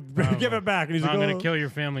 you give it back. And he's I'm like, going to kill your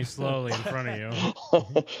family slowly in front of you.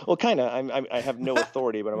 Well, kind of. I have no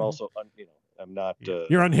authority, but I'm also, I'm not.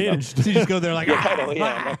 You're unhinged. So you just go there like, yeah,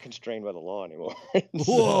 I'm not constrained by the law anymore.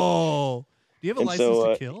 Whoa. Do you have a license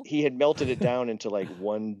to kill? He had melted it down into like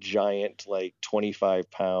one giant, like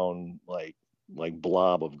 25-pound, like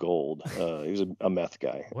blob of gold. He was a meth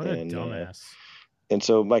guy. What a dumbass. And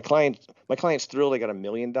so my client's thrilled I got $1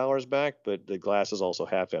 million back, but the glass is also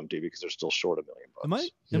half empty because they're still short $1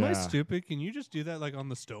 million. Am I stupid? Can you just do that like on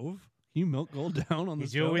the stove? Can you melt gold down on the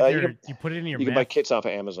stove? You put it in your You can buy kits off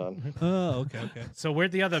of Amazon. Oh, okay. So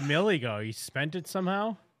where'd the other milli go? You spent it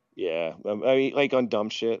somehow? Yeah. I mean, like on dumb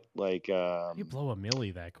shit. Like you blow $1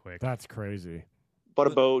 million that quick. That's crazy. Bought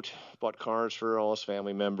a boat, bought cars for all his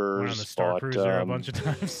family members. Went on the Star Cruiser a bunch of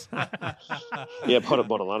times. Yeah, bought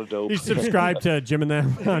a lot of dope. You subscribe to Jim and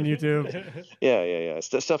them on YouTube. Yeah.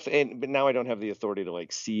 Stuff, but now I don't have the authority to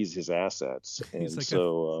like seize his assets, and He's like,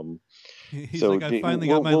 so he's like, I finally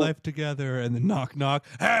got my life together, and then knock, knock.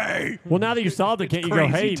 Hey! Well, now that you solved it, can't you go,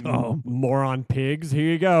 hey, Tom. moron pigs, here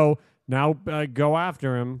you go. Now go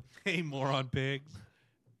after him. Hey, moron pigs.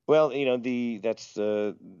 Well, that's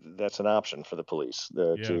an option for the police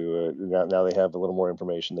to now they have a little more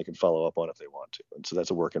information they can follow up on if they want to, and so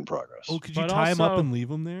that's a work in progress. Oh, could you tie him up and leave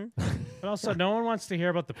him there? But also, no one wants to hear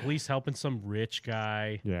about the police helping some rich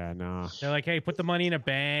guy. Yeah, nah. They're like, hey, put the money in a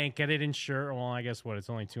bank, get it insured. Well, I guess it's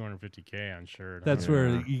only $250K insured. That's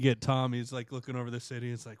where you get Tom. He's like looking over the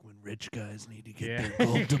city. It's like when rich guys need to get their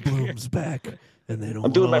gold doubloons back, and they don't.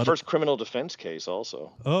 I'm doing my first criminal defense case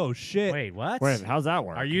also. Oh shit! Wait, what? Wait, how's that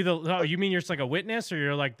work? Are you you mean you're just like a witness, or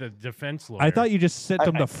you're like the defense lawyer? I thought you just sent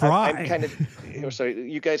them to fry. I'm kind of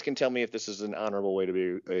sorry. You guys can tell me if this is an honorable way to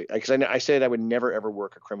be, because I said I would never ever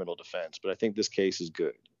work a criminal defense, but I think this case is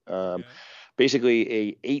good. Basically,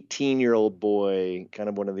 a 18-year-old boy, kind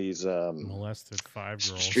of one of these molested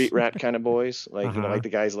 5-year-olds, street rat kind of boys, like like the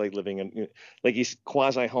guys like living in, like he's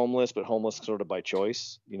quasi homeless, but homeless sort of by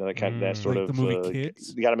choice. That kind of that sort like of the movie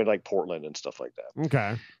Kids? You got him in like Portland and stuff like that.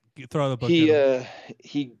 Okay. Throw the book.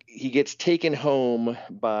 He gets taken home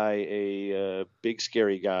by a big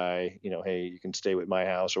scary guy. Hey, you can stay with my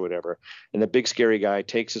house or whatever. And the big scary guy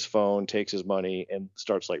takes his phone, takes his money, and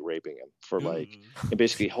starts like raping him and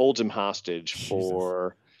basically holds him hostage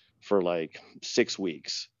for like 6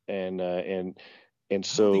 weeks. And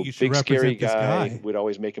so big scary guy would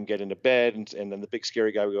always make him get into bed, and then the big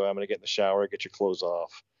scary guy would go, I'm going to get in the shower, get your clothes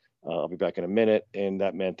off. I'll be back in a minute. And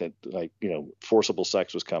that meant that forcible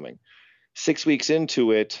sex was coming. 6 weeks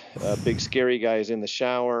into it, big scary guy is in the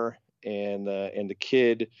shower, and the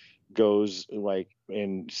kid goes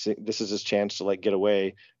this is his chance to get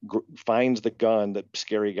away, finds the gun that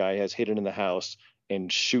scary guy has hidden in the house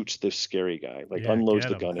and shoots this scary guy, unloads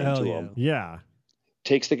the gun into him. Yeah.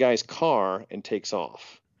 Takes the guy's car and takes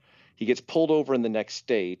off. He gets pulled over in the next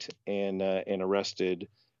state and arrested.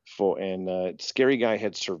 Scary guy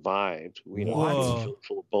had survived,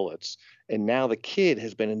 full of bullets, and now the kid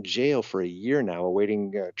has been in jail for a year now,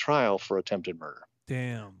 awaiting trial for attempted murder.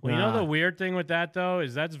 Damn. Well, you know the weird thing with that though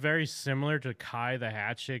is that's very similar to Kai the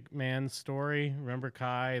Hatchet Man story. Remember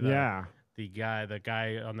Kai? The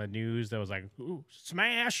guy on the news that was like, ooh,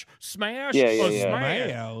 smash, smash,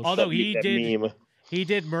 smash. Although he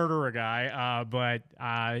did murder a guy, but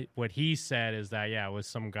what he said is that it was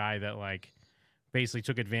some guy that basically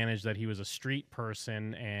took advantage that he was a street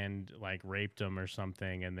person and raped him or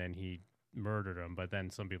something, and then he murdered him. But then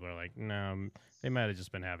some people are like, no, they might have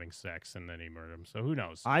just been having sex and then he murdered him. So who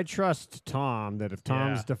knows? I trust Tom that if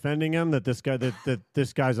Tom's defending him, that this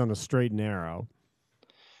guy's on the straight and narrow.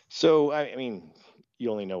 So I mean,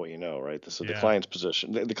 you only know what you know, right? So the client's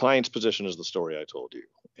position. The client's position is the story I told you,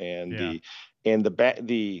 and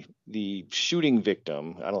the shooting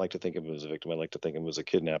victim. I don't like to think of him as a victim. I like to think of him as a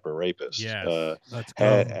kidnapper, rapist. Yes.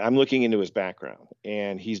 I'm looking into his background,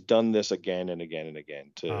 and he's done this again and again and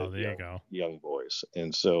again to young boys.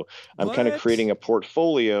 And so I'm kind of creating a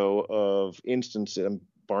portfolio of instances. I'm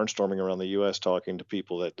barnstorming around the U.S. talking to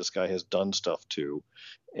people that this guy has done stuff to,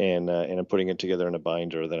 and I'm putting it together in a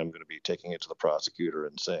binder that I'm going to be taking it to the prosecutor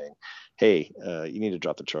and saying, hey, you need to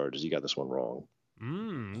drop the charges. You got this one wrong.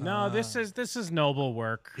 No, this is noble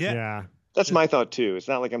work. Yeah. That's my thought too. It's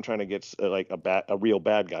not like I'm trying to get a real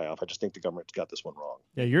bad guy off. I just think the government's got this one wrong.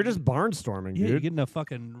 Yeah, you're just barnstorming, Yeah, dude. you're getting a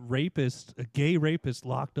fucking a gay rapist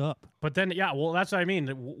locked up. But then, yeah, well, that's what I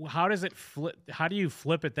mean. How does it flip? How do you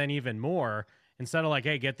flip it then even more? Instead of like,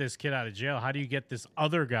 hey, get this kid out of jail, how do you get this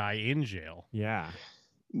other guy in jail? Yeah.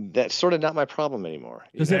 That's sort of not my problem anymore.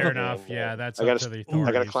 Fair enough. Yeah, that's up to the authorities.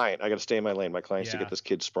 I got a client. I got to stay in my lane. My client's to get this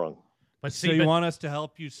kid sprung. But So you want us to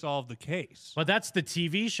help you solve the case? But that's the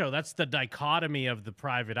TV show. That's the dichotomy of the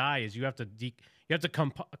private eye. Is you have to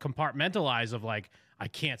compartmentalize of like, I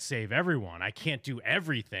can't save everyone. I can't do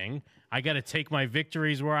everything. I got to take my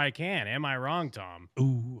victories where I can. Am I wrong, Tom?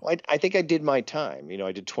 Ooh. I think I did my time.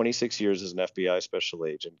 I did 26 years as an FBI special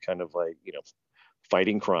agent, kind of like,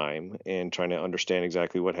 fighting crime and trying to understand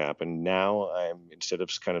exactly what happened. Now instead of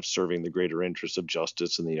kind of serving the greater interests of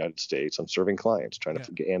justice in the United States, I'm serving clients, trying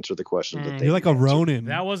to answer the questions that they You're like a Ronin.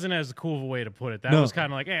 That wasn't as cool of a way to put it. That No. was kind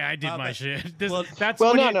of like, hey, I did my shit. That's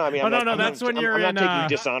well, when no, I mean, that's when you're I'm in. not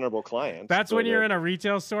taking dishonorable clients. That's when you're in a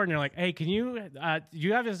retail store and you're like, hey, can you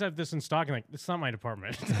have this in stock? And like, it's not my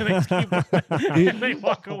department. They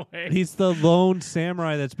walk away. He's the lone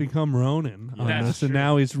samurai that's become Ronin on That's this, and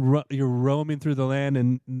now you're roaming through the land,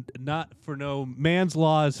 and not for no man's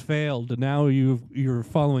law has failed, and now you're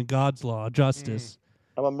following God's law, justice.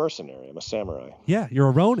 I'm a mercenary. I'm a samurai. Yeah, you're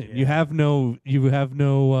a Ronin. Yeah. You have no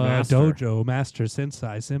Master. dojo, master,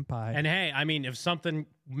 sensei, senpai. And hey, I mean, if something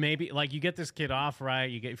maybe like you get this kid off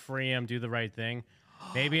right, you free him, do the right thing.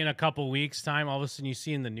 Maybe in a couple weeks' time, all of a sudden you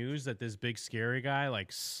see in the news that this big scary guy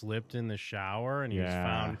like slipped in the shower and he was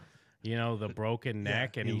found, the broken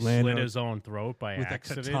neck, and he slit his own throat by with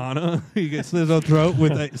accident. a katana. He gets slit his own throat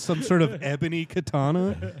with some sort of ebony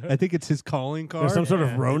katana. I think it's his calling card. There's some sort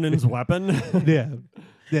of Ronin's weapon. Yeah.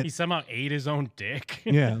 He somehow ate his own dick.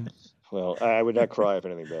 Yeah. Well, I would not cry if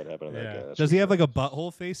anything bad happened to that guy. Does he have like a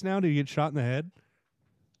butthole face now? Did he get shot in the head?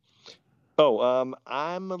 Oh,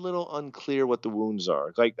 I'm a little unclear what the wounds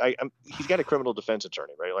are. Like, he's got a criminal defense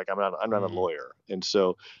attorney, right? Like, I'm not a lawyer, and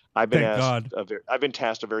so I've been I've been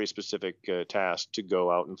tasked a very specific task to go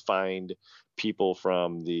out and find people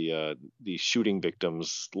from the shooting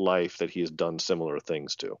victim's life that he has done similar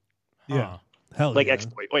things to. Yeah, hell, like yeah.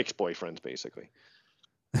 ex-boyfriends, basically.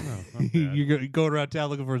 You're going around town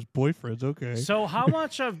looking for his boyfriends. Okay. So how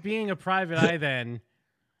much of being a private eye then,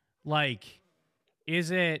 like, is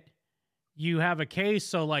it? You have a case,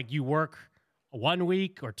 so like you work 1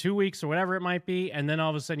 week or 2 weeks or whatever it might be, and then all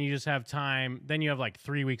of a sudden you just have time. Then you have like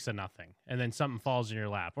 3 weeks of nothing, and then something falls in your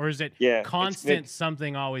lap, or is it constant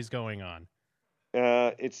something always going on?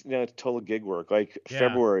 It's total gig work. Like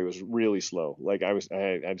February was really slow. Like I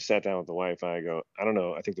sat down with the wife and I go, I don't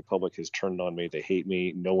know. I think the public has turned on me. They hate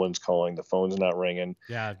me. No one's calling. The phone's not ringing.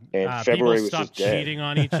 Yeah. And February people was stopped just cheating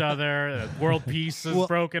on each other. World peace is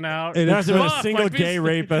broken out. It hasn't been a Fuck, single my gay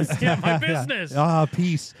business. rapist. Yeah, my business.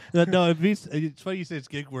 Peace. No, it's funny you say it's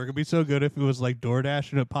gig work. It'd be so good if it was like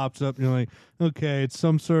DoorDash and it pops up and you're like, okay, it's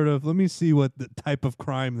some sort of, let me see what the type of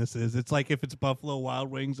crime this is. It's like if it's Buffalo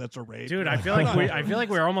Wild Wings, that's a rape. Dude, I feel like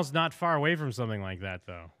we're almost not far away from something like that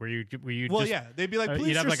though. Where you well, just, yeah, they'd be like, please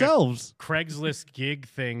you'd have yourselves. Like a Craigslist gig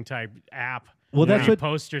thing type app. Well, where that's you what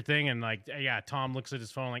post your thing and like, Tom looks at his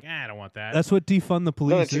phone like, I don't want that. That's what defund the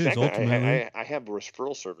police that's is exactly. ultimately. I have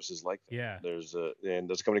referral services like that. Yeah. There's a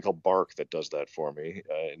company called Bark that does that for me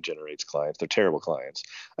and generates clients. They're terrible clients.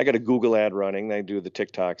 I got a Google ad running. I do the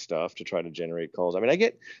TikTok stuff to try to generate calls. I mean, I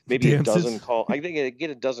get maybe a dozen calls. I think I get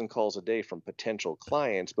a dozen calls a day from potential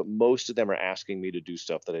clients, but most of them are asking me to do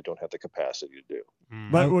stuff that I don't have the capacity to do.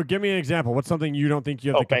 But give me an example. What's something you don't think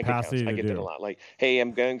you have the bank capacity accounts. to I get do? that a lot. Like, hey,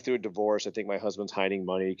 I'm going through a divorce. I think my husband's hiding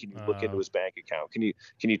money. Can you look into his bank account? Can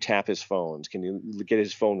you tap his phones? Can you get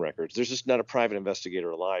his phone records? There's just not a private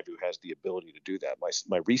investigator alive who has the ability to do that.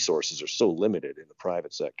 My resources are so limited in the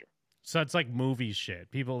private sector. So it's like movie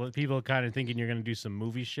shit. People kind of thinking you're going to do some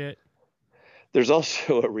movie shit. There's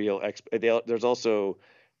also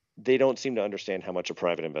they don't seem to understand how much a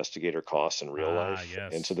private investigator costs in real life.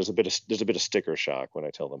 Yes. And so there's a bit of sticker shock when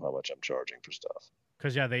I tell them how much I'm charging for stuff.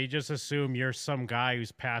 Because, they just assume you're some guy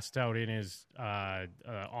who's passed out in his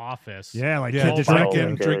office. Yeah, like Kid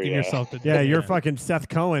Detective. Drinking yourself to death. Yeah, you're fucking Seth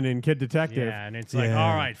Cohen in Kid Detective. Yeah, and it's like,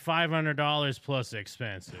 all right, $500 plus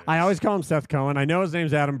expenses. I always call him Seth Cohen. I know his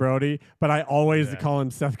name's Adam Brody, but I always call him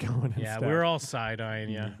Seth Cohen Yeah, instead. we're all side-eyeing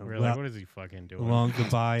you. We're like, what is he fucking doing? Long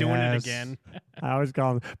goodbye. Doing ass. it again. I always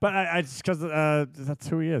call him. But I just because that's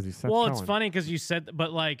who he is. He's Seth Cohen. It's funny because you said,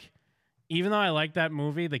 but like, even though I like that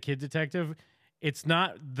movie, The Kid Detective, it's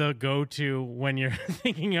not the go-to when you're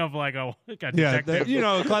thinking of like a detective.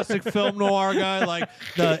 A classic film noir guy like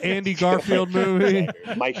the Andy Garfield movie.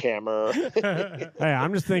 Mike Hammer. Hey,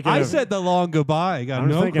 I'm just thinking. I said The Long Goodbye. I got I'm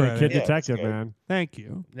just thinking credit. of Kid Detective, man. Thank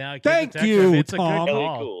you. Now, Kid Thank Detective, you, it's Tom. A good Ellie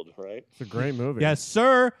call. Gould, right? It's a great movie. Yes,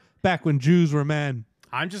 sir. Back when Jews were men.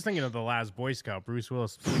 I'm just thinking of The Last Boy Scout, Bruce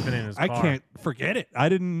Willis sleeping in his car. I can't forget it. I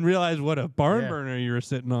didn't realize what a barn burner you were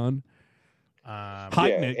sitting on.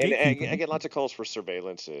 Hiding it. And I get lots of calls for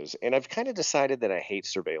surveillances, and I've kind of decided that I hate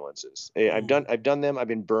surveillances. I've done them. I've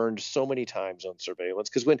been burned so many times on surveillance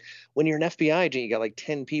because when you're an FBI agent, you got like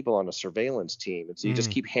 10 people on a surveillance team, and so you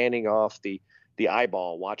just keep handing off the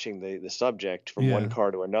eyeball, watching the subject from one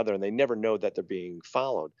car to another, and they never know that they're being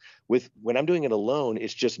followed. When I'm doing it alone,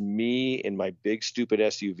 it's just me in my big stupid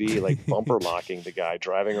SUV, like bumper locking the guy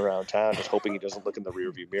driving around town, just hoping he doesn't look in the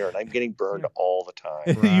rearview mirror, and I'm getting burned all the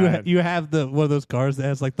time. You have one of those cars that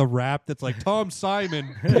has like the wrap that's like Tom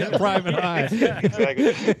Simon, Private Eye.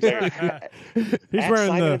 Exactly. He's wearing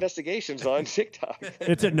Simon the Investigations on TikTok.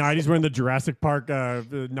 It's at night. He's wearing the Jurassic Park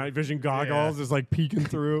the night vision goggles. Is like peeking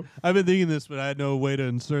through. I've been thinking this, but I had no way to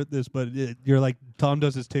insert this. But you're like Tom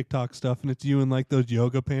does his TikTok stuff, and it's you in like those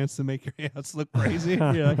yoga pants that make your ass look crazy.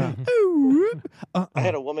 You're like, I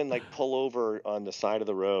had a woman like pull over on the side of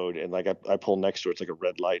the road, and like I pull next to her. It's like a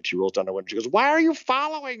red light. She rolls down her window. She goes, "Why are you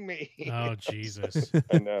following me?" Oh Jesus!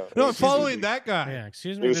 I know. No, I'm following that guy. Yeah,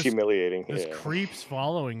 excuse me. It was humiliating. This creep's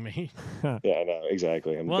following me. Yeah, I know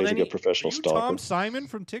exactly. I'm basically a professional are you stalker. Tom Simon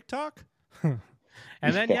from TikTok. And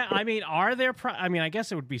then I mean, are there? I mean, I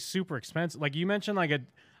guess it would be super expensive. Like you mentioned, like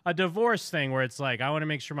a divorce thing where it's like I want to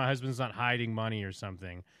make sure my husband's not hiding money or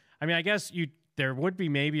something. I mean, I guess there would be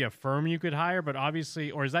maybe a firm you could hire, but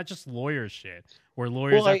obviously, or is that just lawyer shit where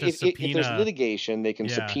lawyers have to subpoena? If there's litigation, they can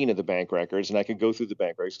subpoena the bank records, and I can go through the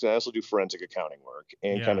bank records. I also do forensic accounting work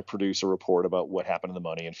and kind of produce a report about what happened to the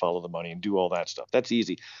money and follow the money and do all that stuff. That's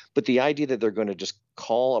easy. But the idea that they're going to just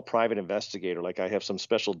call a private investigator, like I have some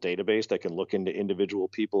special database that can look into individual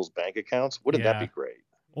people's bank accounts, wouldn't that be great?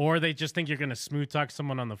 Or they just think you're going to smooth talk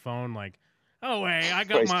someone on the phone like, oh, hey, I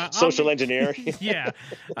got my social engineer. Yeah,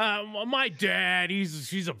 my dad,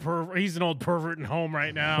 he's an old pervert in home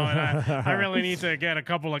right now, and I really need to get a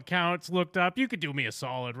couple accounts looked up. You could do me a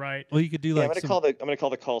solid, right? Well, you could do like I'm gonna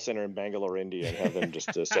call the call center in Bangalore, India, and have them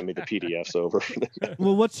just send me the PDFs over.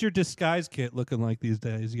 Well, what's your disguise kit looking like these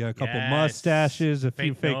days? You got a couple mustaches, a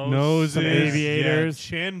few fake noses, some aviators,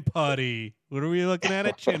 chin putty. What are we looking at?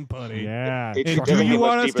 A chin putty. Yeah. And do you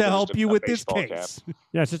want us to help you with this case?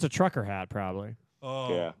 Yeah, it's just a trucker hat, probably.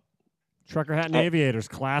 Oh. Yeah. Trucker hat and aviators,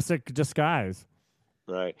 classic disguise.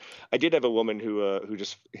 Right. I did have a woman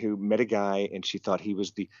who met a guy, and she thought he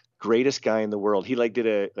was the greatest guy in the world. He did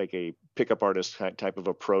a pickup artist type of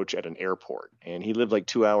approach at an airport, and he lived like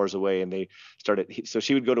 2 hours away. And they started. So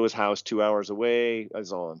she would go to his house 2 hours away. I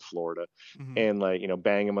was all in Florida, and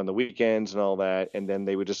bang him on the weekends and all that. And then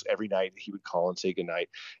they would just every night he would call and say goodnight.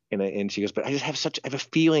 And she goes, but I just have a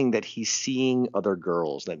feeling that he's seeing other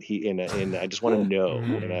girls and I just want to know.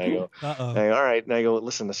 And I go, all right. And I go,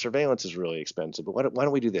 listen, the surveillance is really expensive, but why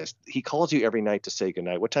don't we do this? He calls you every night to say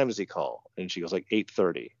goodnight. What time does he call? And she goes like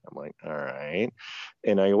 8:30. I'm like, all right.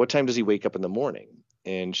 And I go, what time does he wake up in the morning?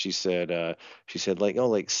 And she said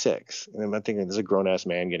like 6. And I'm thinking, this is a grown ass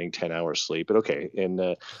man getting 10 hours sleep, but okay. And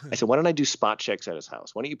I said, why don't I do spot checks at his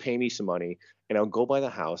house? Why don't you pay me some money and I'll go by the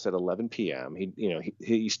house at 11 p.m.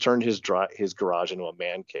 He's turned his garage into a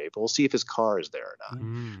man cave. We'll see if his car is there or not.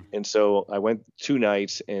 And so I went 2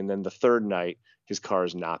 nights, and then the third night his car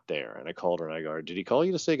is not there. And I called her and I go, did he call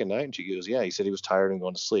you to say goodnight? And she goes, yeah. He said he was tired and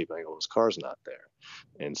going to sleep. And I go, his car's not there.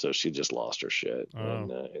 And so she just lost her shit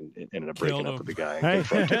and ended up breaking up with the guy.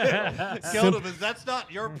 Killed him. That's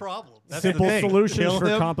not your problem. That's Simple the thing. solutions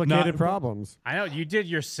for complicated problems. I know you did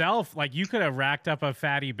yourself. Like you could have racked up a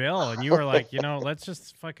fatty bill, and you were like, let's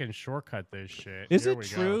just fucking shortcut this shit. Is Here it we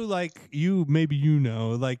true? go. Like maybe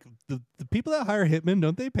like the people that hire hitmen,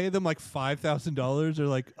 don't they pay them like $5,000 or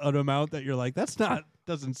like an amount that you're like, that's not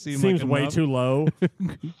doesn't seem Seems like way enough. too low.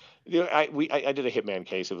 You know, I did a hitman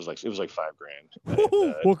case. It was like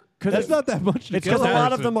 $5,000. Well, because That's not that much. to It's kill because a a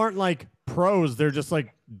lot of person. them aren't like pros. They're just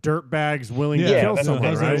like dirt bags willing to Yeah, kill that's someone,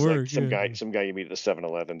 what it right? is. Like work, some guy you meet at the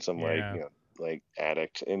 7-Eleven, some Yeah. like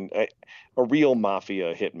addict, and a real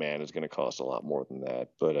mafia hitman is going to cost a lot more than that.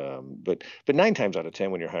 But 9 times out of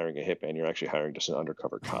 10, when you're hiring a hitman, you're actually hiring just an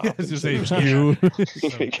undercover cop. I was just And saying, you,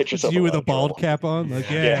 get it's yourself you a with lot a of bald trouble. cap on, like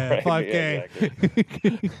right, 5K.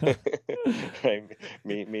 exactly. Right,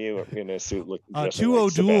 me in a suit, dressing 2-0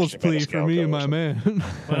 like duels, Sebastian please, for me Maniscalco and or my something. man.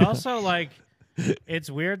 But also, like, it's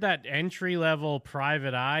weird that entry level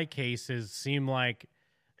private eye cases seem like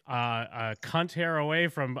a cunt hair away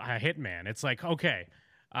from a hitman. It's like, okay,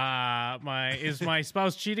 is my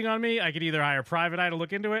spouse cheating on me? I could either hire private eye to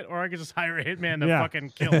look into it, or I could just hire a hitman to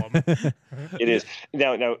fucking kill him. It is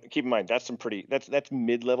now. Keep in mind that's that's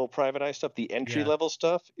mid-level private eye stuff. The entry-level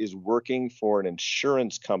stuff is working for an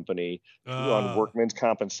insurance company on workman's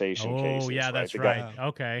compensation cases. Oh, yeah, that's The guy- right.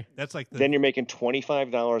 Okay. That's like Then you're making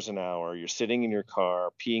 $25 an hour. You're sitting in your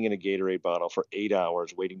car, peeing in a Gatorade bottle for 8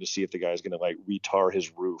 hours, waiting to see if the guy's going to like retar his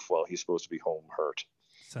roof while he's supposed to be home hurt.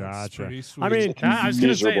 Gotcha. pretty sweet. I mean, I was going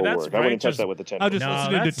to say, Miserable that's work. I wouldn't touch righteous. that with the 10. I'm just No,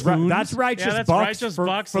 listening that's to tunes. That's righteous Yeah, that's bucks righteous for,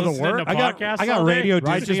 bucks for the listening work. to podcasts I got all day. Radio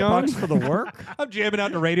Righteous Disney bucks on. for the work. I'm jamming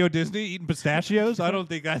out to Radio Disney, eating pistachios. I don't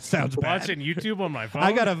think that sounds bad. Watching YouTube on my phone.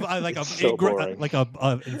 I got a So boring.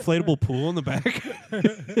 inflatable pool in the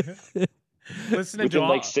back. listening to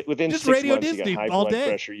Within Just 6 Radio months, Disney you got high all blood day.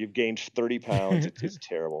 pressure. You've gained 30 pounds. It's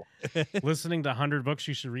terrible. listening to 100 books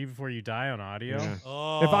you should read before you die on audio.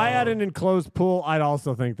 Oh. If I had an enclosed pool, I'd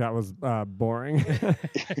also think that was boring.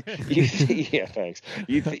 Yeah, thanks.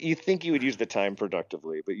 You think you would use the time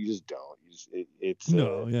productively, but you just don't. It's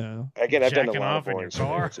yeah. Again, I've done a Jacking lot off of in boring your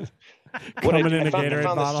car. surveillances. Coming in I a found Gatorade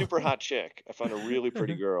a bottle. super hot chick. I found a really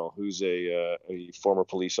pretty girl who's a former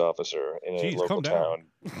police officer in a Jeez, local calm down.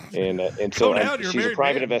 town, and so Calm down, you're a she's a married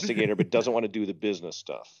private man. investigator, but doesn't want to do the business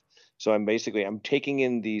stuff. So I'm taking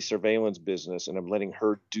in the surveillance business and I'm letting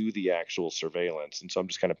her do the actual surveillance. And so I'm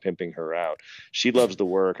just kind of pimping her out. She loves the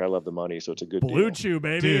work. I love the money. So it's a good Blue deal. Chew,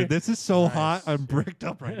 baby. Dude, this is so hot. I'm bricked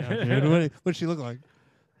up right now. Dude. What'd she look like?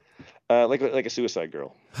 Like a suicide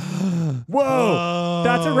girl. Whoa,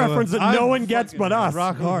 that's a reference that no one gets but us.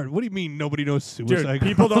 Rock hard. What do you mean nobody knows Suicide Dude,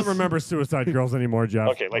 people don't Girls? remember Suicide Girls anymore, Jeff.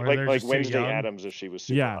 Okay, like Or they're just too Wednesday young. Addams if she was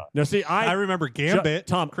super Yeah. hot. No, see, I remember Gambit.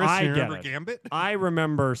 Tom, Chris, I you get remember it. Gambit? I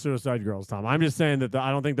remember Suicide Girls, Tom. I'm just saying that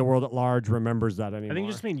I don't think the world at large remembers that anymore. I think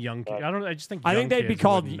you just mean young kids. I just think I young think they'd be kids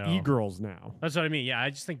called wouldn't know. e-girls now. That's what I mean. Yeah, I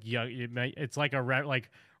just think young. It's like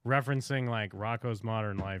referencing like Rocco's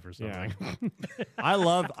Modern Life or something. I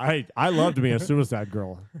loved me a Suicide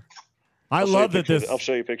Girl. I I'll show you love a that picture- this. I'll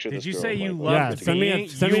show you a picture of Did this you girl, say you Mike. Yeah, loved send me a being-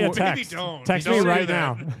 send me you a were- text. don't. Text Don't me say right that.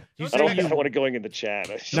 now. You I say don't, you, I don't want to go in the chat.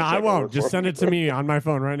 No, I won't. Just send it to me on my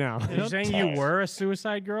phone right now. are you saying you were a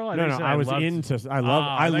suicide girl? No, no, I was loved, into. I Oh, love.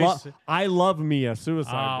 I thought you said- I love me a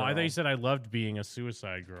Suicide Oh, Girl. I thought you said I loved being a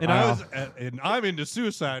suicide girl. And I'm into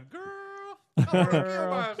Suicide Girl. I wanna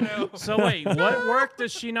kill myself. So wait, what work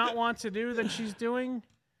does she not want to do that she's doing?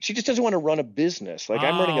 She just doesn't want to run a business. Like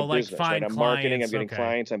I'm running a like business. find Right? I'm marketing. I'm clients, getting okay.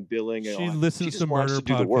 clients. I'm billing. And She all. listens just to wants murder to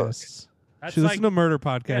do the work. podcasts. That's She listens like- to murder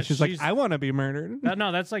podcasts. Yeah, she's like, she's- I want to be murdered.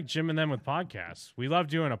 No, that's like Jim and them with podcasts. We love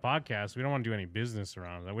doing a podcast. We don't want to do any business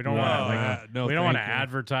around that. We don't No, want to no, we don't want to thank you.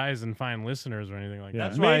 advertise and find listeners or anything like Yeah.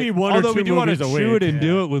 that. Maybe Right. one or Although two we do want to movies a chew week. it and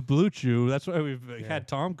do it with Blue Chew. That's why we've had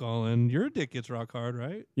Tom call in. Your dick gets rock hard,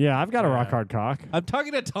 right? Yeah, I've got a rock hard cock. I'm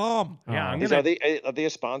talking to Tom. Yeah, I'm Are gonna. they a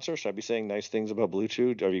sponsor? Should I be saying nice things about Blue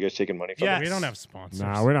Chew? Are you guys taking money from Yeah. them? We don't have sponsors.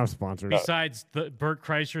 Nah, we don't have sponsors. Besides the Burt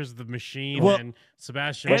Kreischer's The Machine Well, and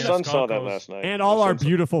Sebastian. My son saw that Maniscalco's- last night. And all My our son saw-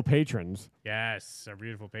 beautiful patrons. Yes, our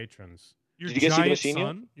beautiful patrons. Your Did you guys see the giant machine yet?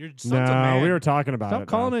 son. Your son's No, a man. we were talking about Stop it.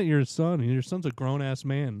 calling though. it your son. Your son's a grown ass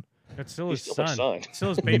man. That's still He's his still my son. son. It's still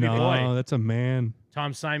his baby no, boy. that's a man.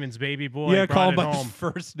 Tom Simon's baby boy. Yeah, brought call it him by home. his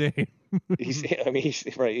first name. He's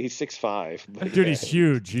 6'5". But Dude, he's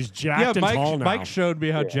huge. He's jacked Yeah, and tall now. Mike showed me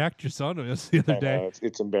how Yeah. jacked your son was the other I know, day.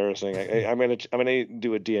 it's embarrassing. I'm gonna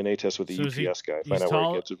do a DNA test with the So is he- UPS guy. he's Find out where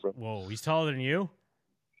tall- he gets it from. Whoa, he's taller than you.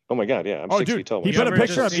 Oh my god, yeah, I'm Oh, 6 dude, feet tall. he You put a ever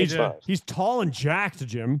picture up. just He's, need to- he's tall and jacked,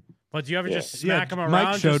 Jim. But do you ever Yeah. just smack him around?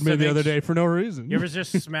 Mike showed just me to the make other sh- day for no reason. You ever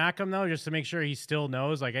just smack him though, just to make sure he still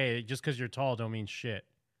knows? Like, hey, just because you're tall don't mean shit.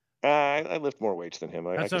 I lift more weights than him.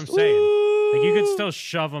 That's I what I'm can saying. Like, you could still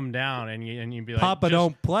shove him down, and you'd be like, Papa just-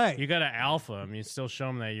 don't play. You gotta alpha him. You still show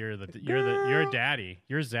him that you're a daddy.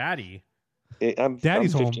 You're zaddy. Daddy's I'm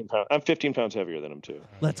home. 15 pounds. I'm 15 pounds heavier than him too.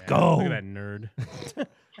 Let's Yeah, go. Look at that nerd.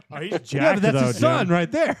 Oh, he's jacked, Yeah, but that's though, his son Jim.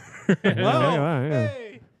 right there. Yeah, Whoa. yeah.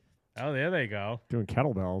 Hey. Oh, there they go. Doing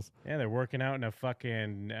kettlebells. Yeah, they're working out in a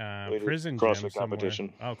fucking prison CrossFit gym somewhere.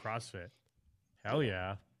 competition. Oh, CrossFit. Hell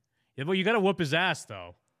yeah. Yeah, well, you got to whoop his ass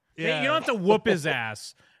though. Yeah. Hey, you don't have to whoop his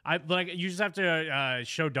ass. You just have to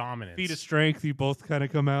show dominance. Feet of strength. You both kind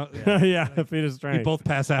of come out. Yeah, feet of strength. You both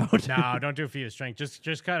pass out. No, don't do a feat of strength.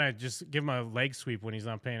 Just kind of give him a leg sweep when he's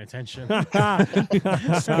not paying attention.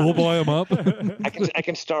 Schoolboy him up. I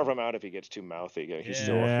can starve him out if he gets too mouthy. He's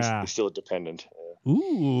still a dependent.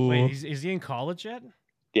 Ooh. Wait, is he in college yet?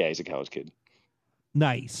 Yeah, he's a college kid.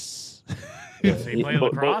 Nice. Does he play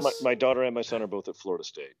lacrosse? My daughter and my son are both at Florida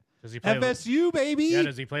State. Does he play FSU, baby. Yeah,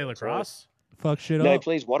 does he play lacrosse? Fuck shit No, he up.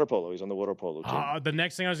 plays water polo. He's on the water polo team. The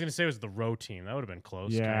next thing I was going to say was the row team. That would have been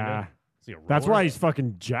close. Yeah. Kinda. Is he a That's rower? why he's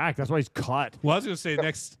fucking jacked. That's why he's cut. Well, I was going to say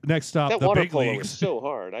next stop, That the water big polo was leagues. so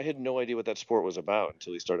hard. I had no idea what that sport was about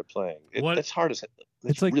until he started playing. What- That's hard as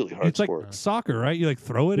It's like really hard it's sport. like soccer, right? You like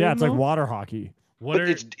throw it in. Yeah, it's like though? water hockey. But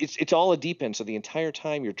it's all a deep end, so the entire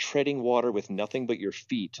time you're treading water with nothing but your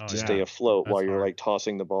feet to stay afloat while you're like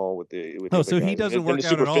tossing the ball with the. With the other so he guys. doesn't And work it's out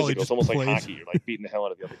super at all, he physical. It's just almost like plays. hockey. You're like beating the hell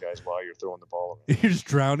out of the other guys while you're throwing the ball. You're just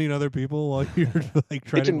drowning other people while you're like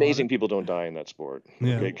trying. It's amazing people don't die in that sport.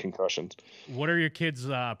 Yeah. Get concussions. What are your kids'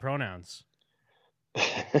 pronouns?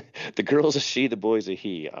 The girl's a she, the boy's a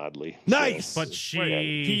he. Oddly, nice. But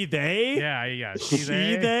she, He, they? yeah, she, She,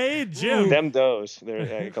 they. they? Jim. Them those.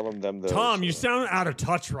 I call them them those. Tom, you sound out of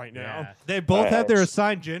touch right now. Yeah. They both have their I-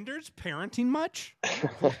 assigned genders. Parenting much?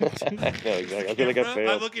 No, exactly. I feel like I I'm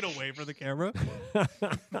failed. looking away from the camera.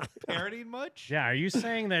 Parenting much? Yeah, are you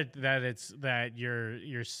saying that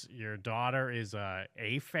your daughter is a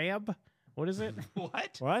AFAB? What is it? What?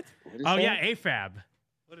 What? What is Oh that? yeah, AFAB.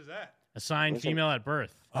 What is that? Assigned What is female at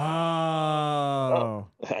birth. Oh.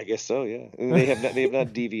 I guess so. Yeah, And they have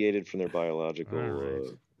not deviated from their biological. All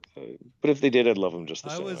But if they did, I'd love them just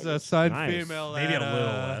the I same. was guess. assigned Nice. female. Maybe at, a little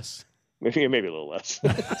less. Maybe a little less.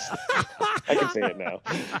 I can say it now.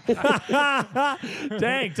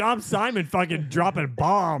 Dang, Tom Simon fucking dropping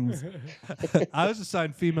bombs. I was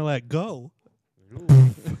assigned female at Go.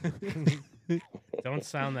 Don't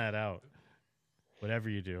sound that out. Whatever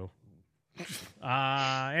you do.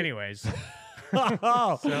 Anyways.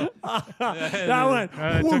 Oh, that went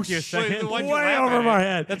It took you a whoosh, second. Why'd you way laugh over at my it?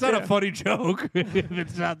 head. That's not a funny joke. If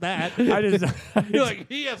it's not that. I just You're like,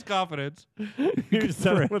 he has confidence. you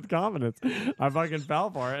said it with confidence. I fucking fell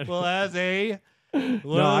for it. Well, as a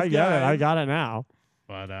no, I get it. I got it now.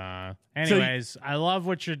 But anyways, I love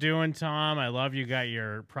what you're doing, Tom. I love you got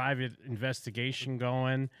your private investigation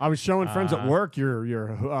going. I was showing friends at work your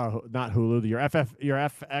not Hulu, your FFX. Your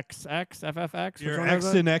X and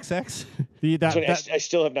XX. I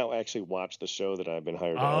still have not actually watched the show that I've been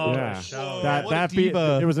hired to Oh, advertise. yeah. What a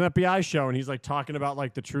diva. It was an FBI show, and he's like talking about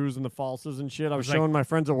like the trues and the falses and shit. I was like- showing my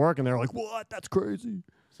friends at work, and they were like, "What? That's crazy."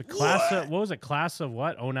 It's a class of, what was it? Class of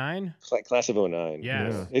what? 09? It's like Class of 09.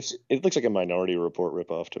 Yeah. It looks like a Minority Report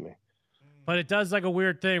ripoff to me. But it does like a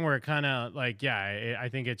weird thing where it kind of like, I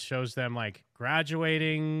think it shows them like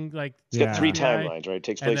graduating. Like It's got three FBI. timelines, right? It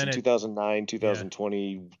takes And place then in it- 2009,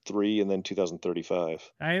 2023, and then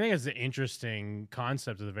 2035. I think it's an interesting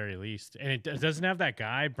concept at the very least. And it doesn't have that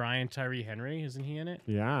guy, Brian Tyree Henry. Isn't he in it?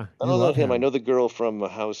 Yeah, I don't know him. I know the girl from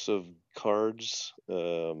House of Cards,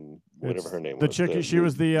 whatever her name The was. chick, she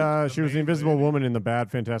was the Invisible Woman in the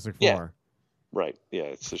Bad Fantastic Four. Yeah. Right.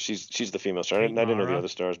 Yeah. So she's the female star. I didn't know the Mara. other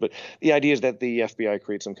stars, but the idea is that the FBI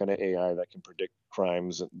creates some kind of AI that can predict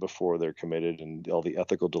crimes before they're committed and all the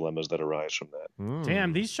ethical dilemmas that arise from that.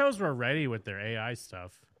 Damn, these shows were ready with their AI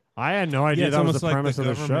stuff. I had no idea it's that was almost the like premise of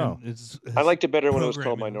the show. government is I liked it better when it was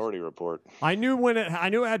called programming Minority Report. I knew it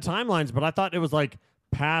had timelines, but I thought it was like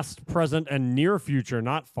past, present, and near future,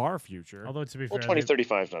 not far future. Although to be Well, fair,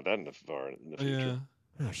 2035 is not that far in the future. Yeah.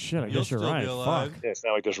 Oh shit! I You'll guess you're still be right. alive. Fuck. Yeah, it's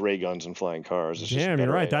not like there's ray guns and flying cars. It's just Damn, you're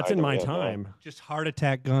better right. AI That's in than my we have now. time. Just heart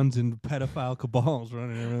attack guns and pedophile cabals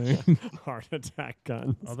running everything. Heart attack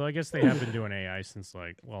guns. although I guess they have been doing AI since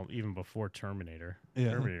like, well, even before Terminator.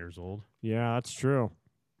 Yeah. Terminator's old. Yeah, that's true.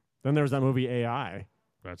 Then there was that movie AI.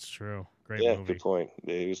 That's true. Great Yeah, movie. good point.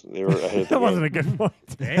 They were ahead of the That wasn't game. a good point.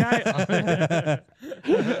 AI.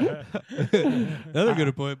 Another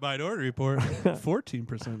good point. Minority Report.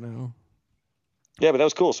 14% now. Yeah, but that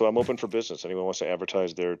was cool. So I'm open for business. Anyone wants to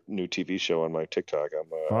advertise their new TV show on my TikTok?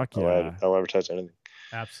 Fuck I'll yeah. I'll advertise anything.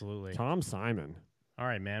 Absolutely. Tom Simon. All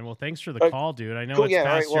right, man. Well, thanks for the All right. call, dude. I know Cool. it's Yeah. All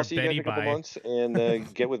right. past Well, your I'll see you guys Betty in a couple bye. months,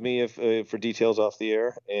 and get with me if for details off the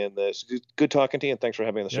air. And it's good talking to you. And thanks for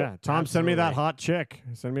having me on the show. Yeah, Tom, send me that Absolutely. hot chick.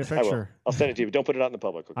 Send me a I will. picture. I'll send it to you. But don't put it out in the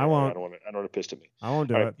public. Okay? I won't. I don't want it pissed at me. I won't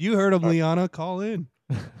do All right. it. You heard him, Liana. Call in.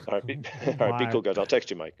 All right. Be Bye. cool, guys. I'll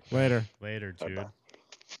text you, Mike. Later. Later, Bye-bye. dude.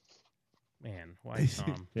 Man, why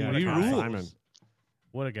Tom? Yeah, Dude, he Tom rules. Simon.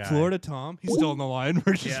 What a guy. Florida Tom. He's still in the line.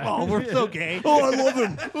 We're just Yeah. we're so gay. Oh, I love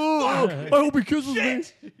him. Oh, I hope he kisses me.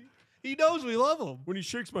 He knows we love him. When he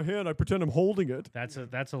shakes my hand, I pretend I'm holding it. That's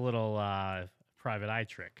a little private eye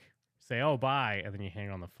trick. Say, oh, bye, and then you hang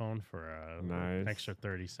on the phone for an extra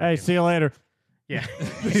 30 seconds. Hey, see you later. Yeah.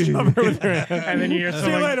 Shove her with your hand. And then you hear See you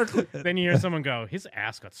someone, later. Then you hear someone go, his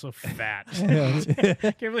ass got so fat.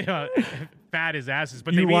 Can't believe how fat his ass is.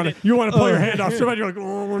 But You they want mean it. to pull your hand off somebody. You're like,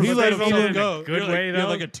 oh, what He am I let supposed him to in do? a good way, You though. have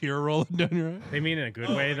like a tear rolling down your eye. They mean it in a good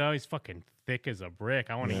way, though. He's fucking thick as a brick.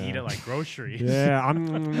 I want to eat it like groceries. Yeah,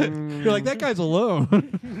 You're like, that guy's alone.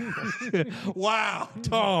 Wow,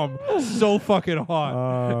 Tom, so fucking hot.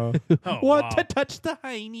 Oh, Want wow. to touch the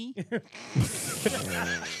hiney?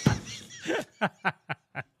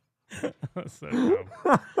 So dumb.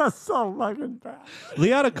 That's so fucking bad.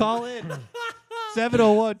 Liana, call in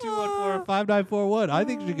 701-214-5941. I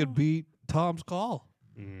think she could beat Tom's call.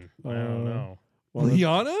 I don't know.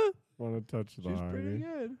 Liana? Want to touch the She's pretty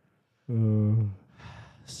hiney. good.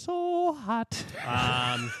 So hot.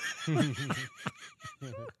 Um,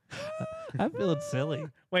 I'm feeling silly.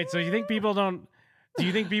 wait, so you think people don't? Do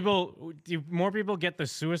you think more people get the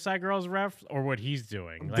Suicide Girls ref or what he's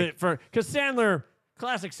doing? Like, Because Sandler,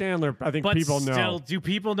 classic Sandler, I think but people know. still, do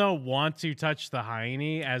people know want to touch the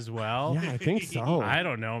hiney as well? Yeah, I think so. I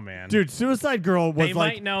don't know, man. Dude, Suicide Girl was They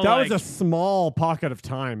like, might know, that was like- a small pocket of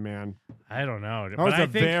time, man. I don't know. That was a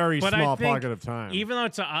very small think pocket of time. Even though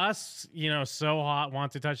to us, So Hot,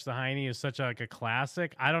 Want to Touch the Hiney is such a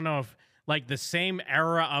classic. I don't know if like the same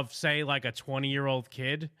era of say like a 20-year-old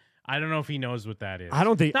kid. I don't know if he knows what that is. I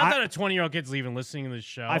don't think- Not that a 20-year-old kid's even listening to this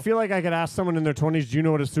show. I feel like I could ask someone in their 20s, do you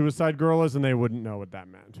know what a Suicide Girl is? And they wouldn't know what that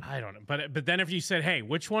meant. I don't know. But then if you said, hey,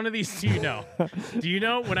 which one of these do you know? Do you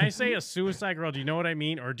know when I say a Suicide Girl, do you know what I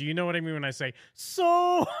mean? Or do you know what I mean when I say,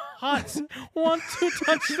 so hot, want to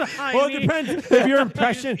touch the hiney? Well, it depends. If your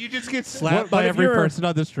impression... You just get slapped What by if every your- person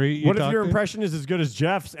on the street. What if your impression is as good as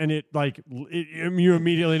Jeff's and it like you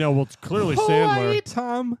immediately know, well, it's clearly Sandler. Hi,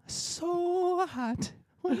 Tom. So hot.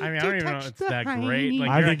 I mean, I don't even know if it's that great. Like,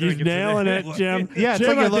 I you're think acting he's like it's- nailing it, Jim. Yeah, it's Jim,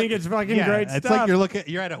 like I you're think it's fucking great it's stuff. like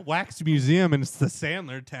you're at a wax museum and it's the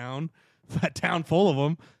Sandler town, a town full of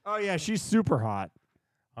them. Oh yeah, she's super hot.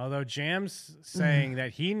 Although Jam's saying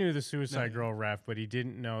that he knew the Suicide Girl ref, but he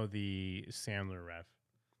didn't know the Sandler ref.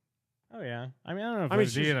 Oh yeah, I mean I don't know if I mean,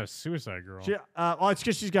 she's she's- a Suicide Girl. Well, it's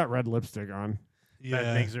because she's got red lipstick on.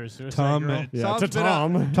 That makes her a Suicide Tom, Girl. Yeah, Tom's to been out-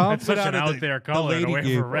 Tom. Tom's That's been such an out of out there color lady away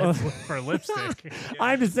game. for red for lipstick.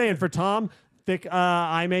 I'm just saying, for Tom, thick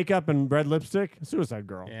eye makeup and red lipstick, Suicide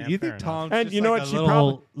Girl. Yeah, You fair think enough. Tom's And just you know like what? a She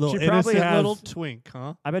little, probably innocent has little twink,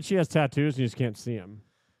 huh? I bet she has tattoos and you just can't see them.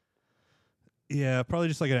 Yeah, probably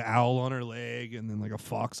just like an owl on her leg and then like a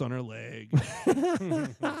fox on her leg.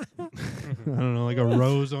 I don't know, like a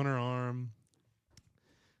rose on her arm.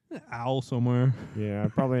 An owl somewhere. Yeah,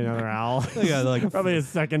 probably another owl. Like Probably a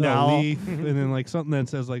second a owl. leaf, and then like something that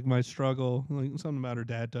says like my struggle, like something about her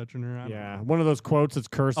dad touching her. I don't Yeah, know. one of those quotes that's A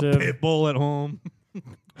cursive. pit bull at home.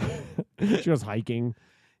 She goes hiking.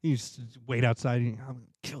 You just wait outside and I'm gonna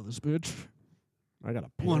kill this bitch I got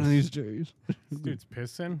a one of these days. This dude's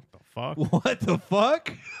pissing. The fuck? What the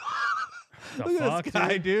fuck? The Look fuck, at this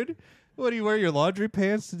guy, dude. What do you wear your laundry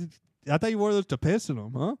pants? I thought you wore those to piss in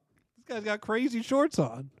them, huh? This guy's got crazy shorts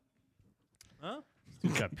on. Huh?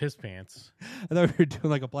 Dude's got piss pants. I thought we were doing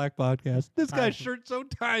like a black podcast. This guy's Hi. shirt's so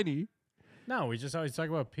tiny. No, we just always talk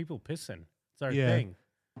about people pissing. It's our Yeah. thing.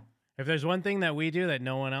 If there's one thing that we do that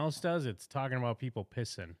no one else does, it's talking about people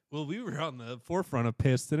pissing. Well, we were on the forefront of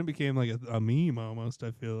piss. Then it became like a meme almost,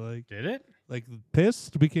 I feel like. Did it? Like piss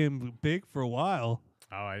became big for a while.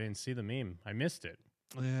 Oh, I didn't see the meme. I missed it.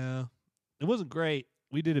 Yeah. It wasn't great.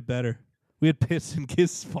 We did it better. We had piss and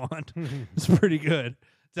kiss font. It's pretty good.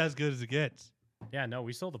 It's as good as it gets. Yeah, no,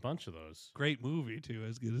 we sold a bunch of those. Great movie, too,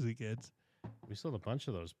 as good as it gets. We sold a bunch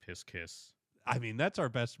of those piss kiss. I mean, that's our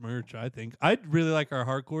best merch, I think. I'd really like our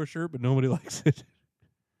hardcore shirt, but nobody likes it.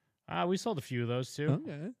 We sold a few of those too.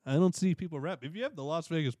 Okay. I don't see people rep. If you have the Las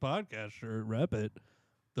Vegas podcast shirt, rep it.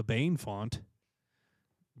 The Bane font.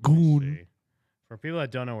 Let me Goon. see. For people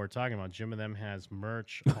that don't know what we're talking about, Jim of Them has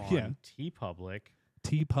merch on Yeah. TeePublic.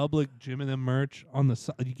 T-Public, Jim and them merch on the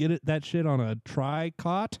side. You get that shit on a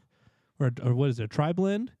tri-cot? Or what is it, a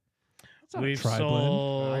tri-blend? It's not a We've tri-blend.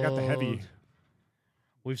 sold. I got the heavy.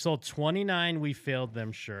 We've sold 29 We Failed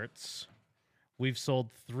Them shirts. We've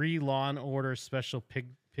sold 3 Law and Order Special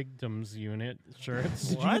Pigdoms Unit shirts.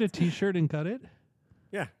 Did you get a T-shirt and cut it?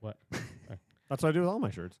 Yeah. What? That's what I do with all my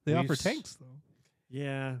shirts. They We've offer s- tanks, though.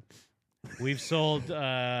 Yeah. We've sold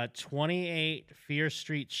 28 Fear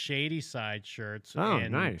Street Shady Side shirts. Oh,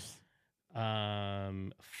 in, nice.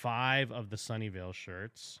 5 of the Sunnyvale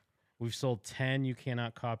shirts. We've sold 10 You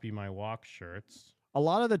Cannot Copy My Walk shirts. A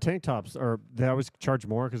lot of the tank tops they always charge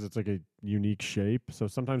more because it's like a unique shape. So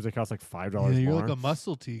sometimes they cost like $5 Yeah, you're more. like a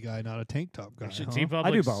muscle tee guy, not a tank top guy. Actually, huh? T-Public's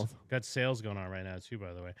I do both. got sales going on right now too,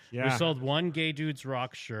 by the way. Yeah. We sold 1 Gay Dudes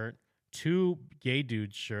Rock shirt, 2 Gay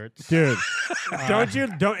Dudes shirts. Dude,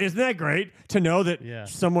 isn't that great to know that Yeah.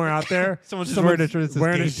 somewhere out there Someone's just wearing a shirt that says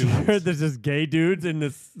wearing Gay a shirt that says gay dudes in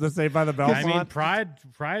the Saved by the Bell I mean, font?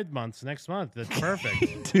 Pride month's next month. That's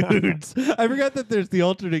perfect. Dudes. I forgot that there's the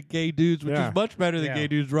alternate Gay Dudes, which Yeah. is much better than Yeah. Gay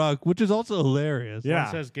Dudes Rock, which is also hilarious. Yeah.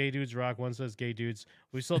 One says Gay Dudes Rock. One says Gay Dudes.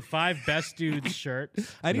 We sold 5 Best Dudes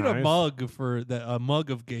shirts. I need a Nice. mug a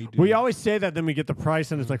mug of Gay Dudes. We always say that, then we get the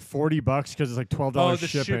price and it's like $40 because it's like $12 Oh, the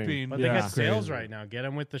shipping. shipping. But Yeah. they got sales Crazy. right now. Get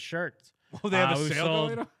them with the shirts. Oh, they have a we sale sold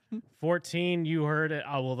going on? 14. You heard it.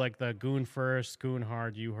 Oh, well, like the Goon First, Goon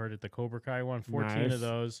Hard. You heard it. The Cobra Kai one. 14 Nice. of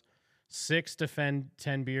those. 6 Defend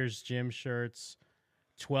 10 Beers Gym shirts.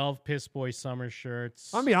 12 Piss Boy Summer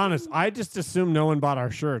shirts. I'll be honest, I just assume no one bought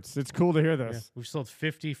our shirts. It's cool to hear Yeah. this. We've sold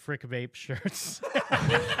 50 Frick Vape shirts.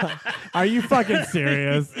 Are you fucking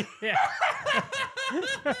serious? Yeah.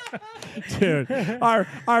 Dude,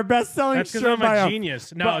 our best selling That's because shirt I'm by a a-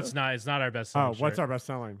 genius. No, but- it's not. It's not our best Oh, selling what's shirt. our best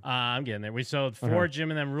selling? I'm getting there. We sold 4 Okay.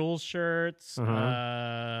 Jim and Them Rules shirts.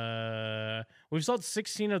 We've sold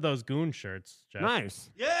 16 of those Goon shirts, Jeff. Nice.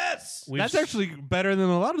 Yes! We've That's s- actually better than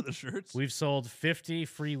a lot of the shirts. We've sold 50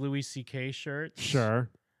 free Louis C.K. shirts. Sure.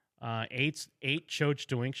 8 Choach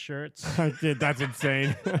Doink shirts. Dude, that's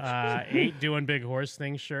insane. 8 Doing Big Horse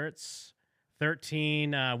Thing shirts.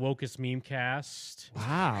 13 Wokest Meme Cast.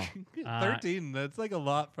 Wow. 13. That's like a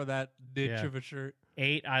lot for that niche yeah. of a shirt.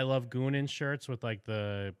 8 I Love Goonin shirts with like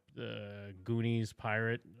the Goonies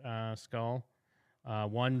pirate skull.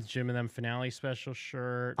 1 Jim and Them finale special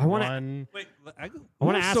shirt. I wanna- one. Wait, I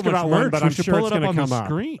want to have ask so much about one, merch. but We I'm should sure pull it's it up going to on the come up.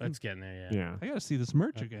 screen. It's getting there, Yeah. I got to see this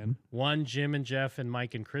merch again. 1 Jim and Jeff and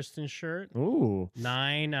Mike and Kristen shirt. Ooh.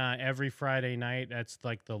 9 every Friday night. That's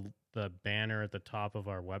like the banner at the top of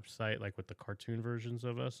our website, like with the cartoon versions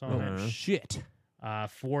of us on it. Shit.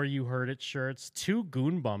 4 You Heard It shirts. 2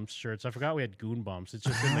 Goon Bumps shirts. I forgot we had Goon Bumps. It's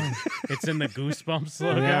just in the it's in the Goosebumps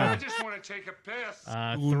logo. Yeah. I just want to take a piss.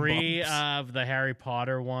 3 of the Harry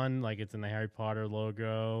Potter one, like it's in the Harry Potter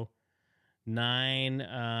logo.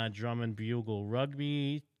 9 Drum and Bugle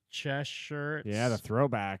Rugby chest shirts. Yeah, the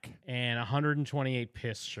throwback. And 128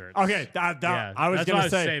 piss shirts. Okay, Yeah, I was that's going why to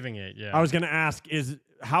say. saving it. Yeah, I was going to ask is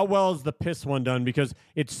how well is the piss one done? Because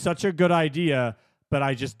it's such a good idea,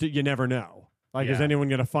 but you never know. Like, is Yeah. anyone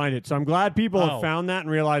going to find it? So I'm glad people Oh. have found that and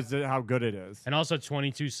realized how good it is. And also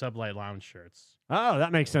 22 Sublight Lounge shirts. Oh,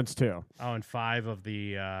 that makes sense too. Oh, and 5 of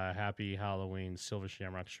the Happy Halloween Silver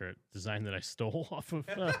Shamrock shirt design that I stole off of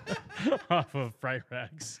off of Fright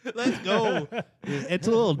Rags. Let's go. It's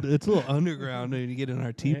a little underground when you get in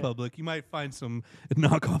our T-Public. You might find some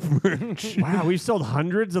knockoff merch. Wow, we've sold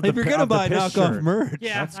hundreds of If the you're gonna of the buy piss knockoff shirt. merch,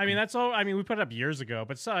 Yeah, I mean that's all. I mean we put it up years ago,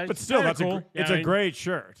 but still, that's cool. it's Yeah, I a mean, great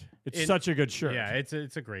shirt. It's such a good shirt. Yeah, it's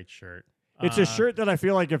a great shirt. It's a shirt that I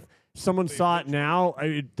feel like if someone saw it now,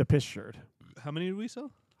 the piss shirt. how many did we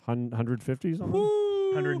sell? 150 something?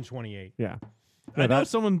 128. Yeah. I Yeah, know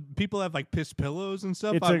that- people have like piss pillows and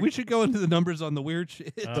stuff. It's a- We should go into the numbers on the weird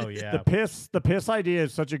shit. Oh yeah. The piss idea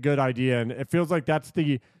is such a good idea, and it feels like that's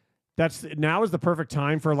now is the perfect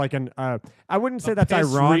time for like an I wouldn't say that's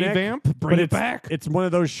piss ironic, revamp? but Bring it it's back. It's one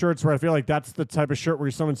of those shirts where I feel like that's the type of shirt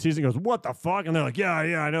where someone sees it and goes, "What the fuck?" and they're like, "Yeah,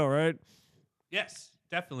 I know, right?" Yes,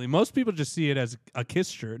 definitely. Most people just see it as a Kiss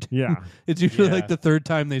shirt. Yeah. It's usually Yeah. like the third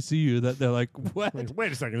time they see you that they're like, "What?" Like,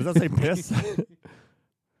 wait a second, does that say piss?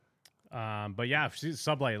 But yeah,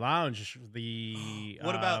 Sublight Lounge.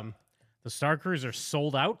 What about- the Star Cruiser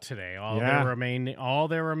sold out today? All Yeah.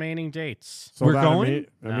 their remaining dates. Sold We're out going?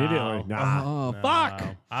 immediately. No. Nah. Oh, No. fuck!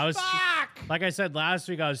 I was like I said last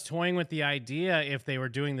week. I was toying with the idea if they were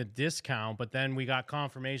doing the discount, but then we got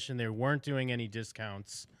confirmation they weren't doing any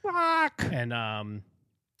discounts. Fuck. And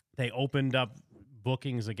they opened up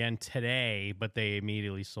bookings again today, but they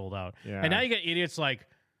immediately sold out. Yeah. And now you get idiots like,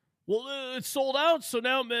 well, it's sold out, so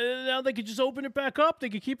now they could just open it back up. They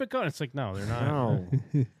could keep it going. It's like, no, they're not. No.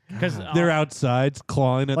 Because They're outside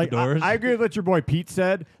clawing at Like the doors. I agree with what your boy Pete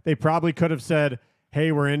said. They probably could have said,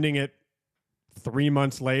 "Hey, we're ending it 3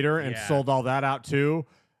 months later," and Yeah. sold all that out too.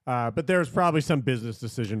 But there's probably some business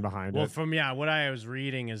decision behind Well, it. from what I was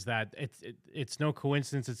reading is that it's no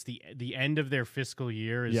coincidence. It's the end of their fiscal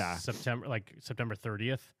year is Yeah. September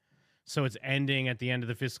 30th. So it's ending at the end of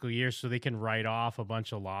the fiscal year, so they can write off a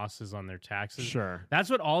bunch of losses on their taxes. Sure. That's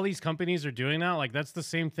what all these companies are doing now. Like that's the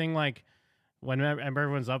same thing. Like when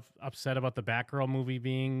everyone's upset about the Batgirl movie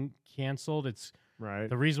being canceled, it's right.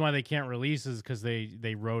 The reason why they can't release is because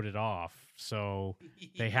they wrote it off, so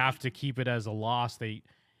they have to keep it as a loss.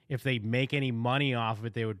 If they make any money off of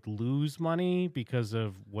it, they would lose money because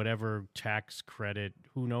of whatever tax credit.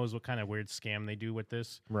 Who knows what kind of weird scam they do with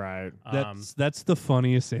this? Right. That's the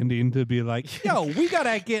funniest ending to be like, yo, we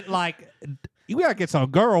gotta get some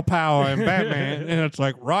girl power in Batman, and it's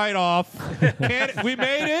like right off. We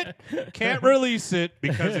made it. Can't release it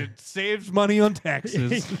because it saves money on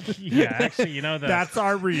taxes. Yeah, actually, that's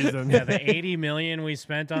our reason. Yeah, the $80 million we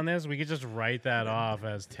spent on this, we could just write that off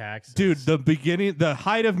as taxes. Dude, the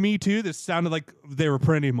height of Me Too, this sounded like they were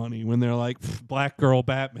printing money when they're like, black girl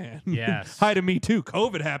Batman. Yes. Height of Me Too.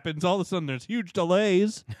 COVID happens. All of a sudden, there's huge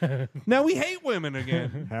delays. Now we hate women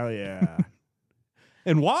again. Hell yeah.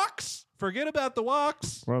 And walks? Forget about the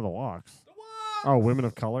walks. What are the walks? The walks. Oh, women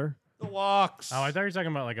of color? The walks. Oh, I thought you were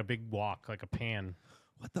talking about like a big walk, like a pan.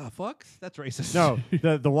 What the fuck? That's racist. No,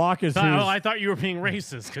 the walk is. I thought you were being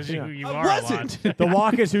racist because you are wasn't. a lot. The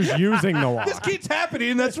walk is who's using the walk. This keeps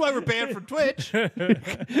happening. That's why we're banned from Twitch.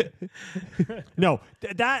 No,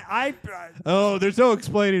 Oh, there's no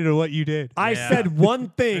explaining to what you did. I said one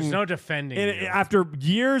thing. There's no defending you. After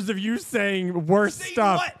years of you saying worse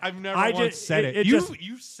stuff. What? I've never once said it.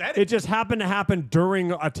 You said it. It just happened to happen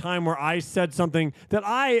during a time where I said something that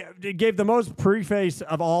I gave the most preface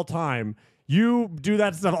of all time. You do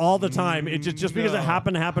that stuff all the time. It just because it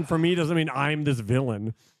happened to happen for me doesn't mean I'm this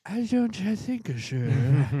villain. I don't think I should.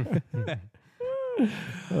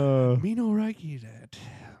 Me no Reiki that.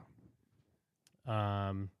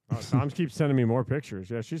 Tom keeps sending me more pictures.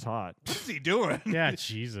 Yeah, she's hot. What's he doing? Yeah,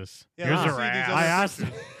 Jesus. Yeah, Here's let's a see rat.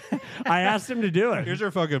 these I asked him to do it. Here's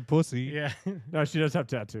her fucking pussy. Yeah. No, she does have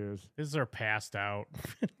tattoos. This is her passed out.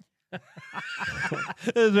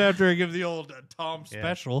 This is after I give the old Tom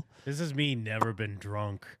special. This is me never been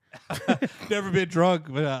drunk. Never been drunk,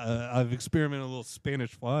 but I've experimented a little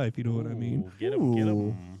Spanish fly, if you know what I mean. Get him, get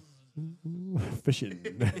him. Fishing.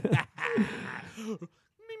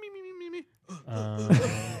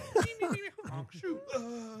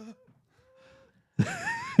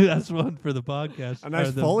 That's one for the podcast. A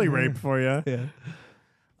nice Foley rape for you.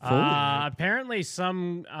 Yeah. Apparently,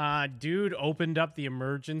 some dude opened up the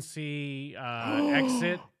emergency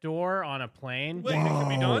exit door on a plane. Wait, it can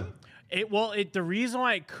be done? The reason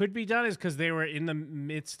why it could be done is because they were in the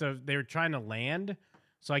midst of, they were trying to land.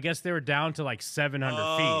 So I guess they were down to like 700 feet.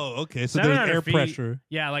 Oh, okay. So there's air pressure.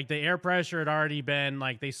 Yeah, like the air pressure had already been,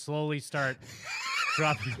 like they slowly start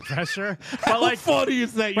dropping pressure. But How funny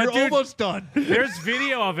is that? You're almost done. There's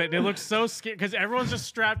video of it, and it looks so scary because everyone's just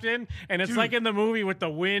strapped in, and it's like in the movie with the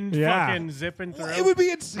wind fucking zipping through. Well, it would be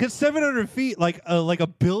it's 700 feet. Like a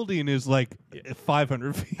building is like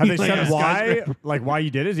 500 feet. Have they said why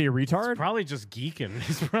you did it? Is he a retard? It's probably just geeking.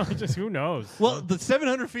 He's probably just, who knows? Well, the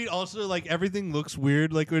 700 feet also, like, everything looks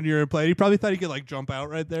weird. Like when you're in plane, he probably thought he could like jump out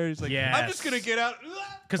right there. He's like, I'm just gonna get out.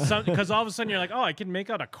 Because all of a sudden you're like, oh, I can make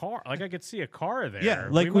out a car. Like I could see a car there. Yeah,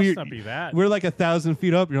 like we must not be that. We're like 1,000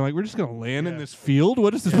 feet up. And you're like, we're just gonna land in this field.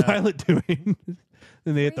 What is this pilot doing?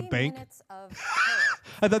 Then they hit the bank.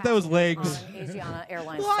 I thought that was legs. On Asiana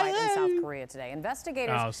Airlines flight in South Korea today.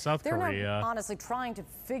 Investigators, South they're Korea. now honestly trying to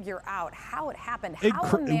figure out how it happened. It How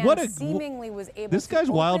cr- a man what a- seemingly was able This to guy's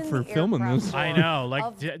wild open for the filming aircraft this. I door know. Like,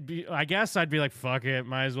 of I guess I'd be like, fuck it.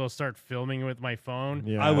 Might as well start filming with my phone.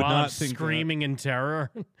 Yeah. I would while not I'm think screaming in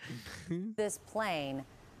terror. this plane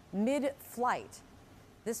mid-flight.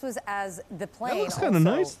 This was as the plane looks kinda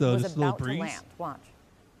also nice, though, was this little about to breeze. land. Watch.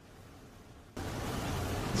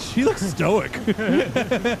 She looks stoic.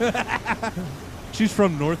 She's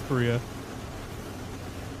from North Korea.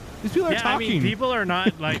 These people are talking. I mean, people are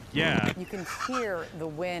not like, yeah. You can hear the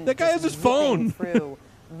wind. That guy has just his phone.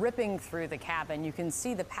 ripping through the cabin. You can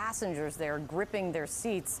see the passengers there gripping their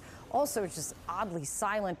seats. Also, just oddly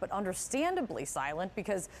silent, but understandably silent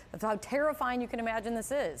because of how terrifying you can imagine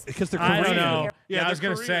this is. Because they're I Korean. don't know. Yeah, I was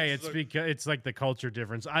they're gonna say Koreans. it's because it's like the culture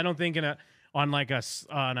difference. I don't think on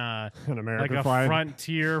an American like a flight.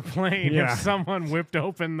 frontier plane, Yeah. if someone whipped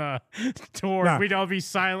open the door, No. we'd all be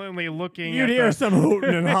silently looking. You'd at hear the, some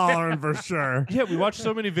hooting and hollering for sure. Yeah, we watched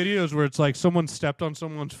so many videos where it's like someone stepped on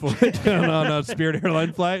someone's foot on a Spirit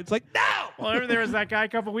Airline flight. It's like, no! Well, there was that guy a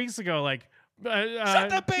couple weeks ago, like. Shut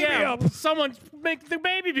that baby up! Someone make the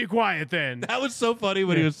baby be quiet then. That was so funny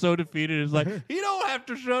when he was so defeated. It's like, you don't have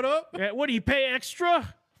to shut up. Yeah, what, do you pay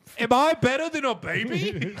extra? Am I better than a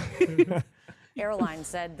baby? Airline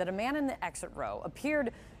said that a man in the exit row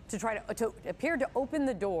appeared to try to appeared to open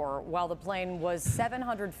the door while the plane was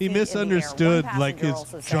 700 feet He misunderstood in the air. One like his passenger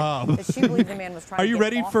also said job. that she believed the man was trying Are to you get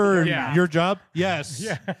ready off for the aircraft. your job? Yes.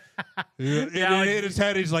 Yeah. In his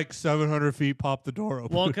head, he's like 700 feet. Pop the door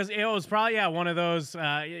open. Well, because it was probably one of those.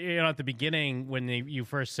 At the beginning when you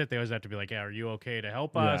first sit, they always have to be like, "Are you okay to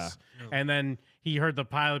help us?" And then he heard the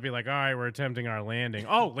pilot be like, "All right, we're attempting our landing."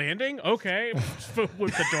 Oh, landing? Okay,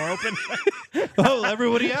 with the door open. Oh,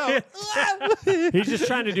 everybody out. He's just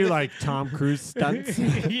trying to do like Tom Cruise stunts.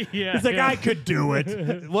 Yeah, He's like, I could do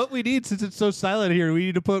it. What we need, since it's so silent here, we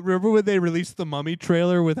need to put. Remember when they released the Mummy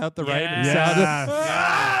trailer without the right sound?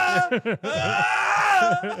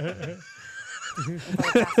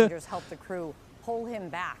 Passengers helped the crew pull him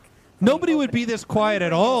back. Nobody would be this quiet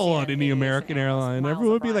at all on any American airline.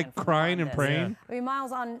 Everyone would be like crying and praying. I mean,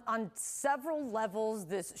 Miles, on several levels,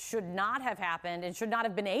 this should not have happened and should not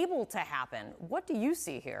have been able to happen. What do you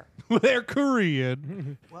see here? They're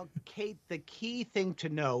Korean. Well, Kate, the key thing to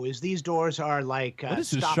know is these doors are like What is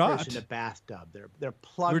this stoppers shot? in a bathtub. They're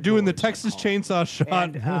plug. We're doing the doors, Texas Chainsaw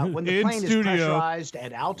shot and when the in plane studio. is pressurized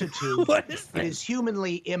at altitude, What is it is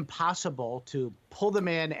humanly impossible to pull them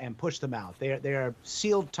in and push them out. They are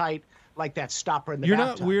sealed tight like that stopper in the You're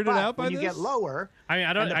not bathtub. weirded But out by when you this? get lower. I mean,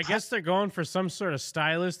 and the I guess they're going for some sort of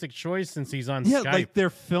stylistic choice since he's on Yeah, Skype. like they're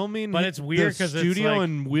filming But it's weird the 'cause it's studio like-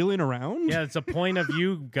 and wheeling around. Yeah, it's a point of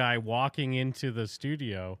view guy walking into the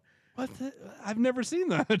studio. What? I've never seen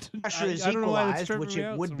that. Pressure is I don't know why that's equalized, tripping which me it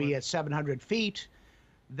out would so be much. at 700 feet.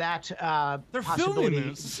 That They're possibility filming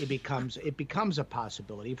this. it becomes a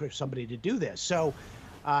possibility for somebody to do this. So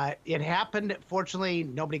it happened. Fortunately,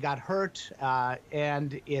 nobody got hurt,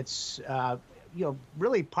 and it's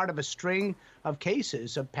really part of a string of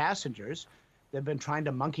cases of passengers that have been trying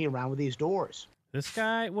to monkey around with these doors. This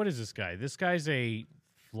guy, what is this guy? This guy's a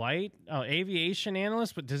aviation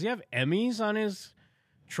analyst, but does he have Emmys on his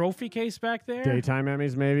trophy case back there? Daytime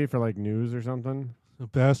Emmys maybe for like news or something. The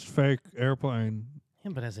best fake airplane.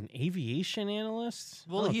 Yeah, but as an aviation analyst?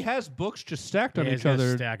 Well, he has books just stacked on Yeah, he's each got a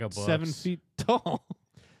other, stack of 7 books. feet tall.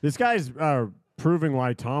 This guy's proving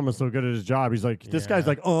why Tom is so good at his job. He's like, this guy's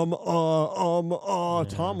like, Tom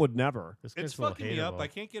would never. It's fucking me up. I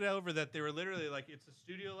can't get over that they were literally like, it's a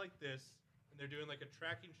studio like this, and they're doing like a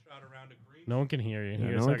tracking shot around a green. No one can hear you. Yeah,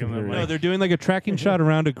 You're no one talking can hear about you. No, they're doing like a tracking shot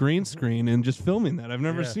around a green screen and just filming that. I've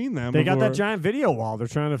never seen that. They got before. that giant video wall. They're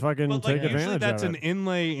trying to fucking But take like, usually advantage that's of an it.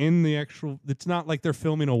 inlay in the actual. It's not like they're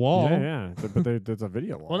filming a wall. Yeah. But there's a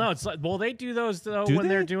video wall. Well, no, it's like, they do those though Do when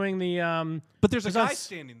they? they're doing the. But there's a 'cause on guy s-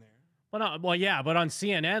 standing there. But on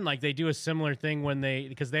CNN, like they do a similar thing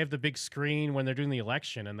because they have the big screen when they're doing the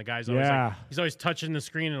election, and the guy's always like, he's always touching the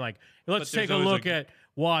screen and like, let's But there's take a always, look like- at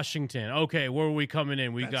Washington. Okay, where are we coming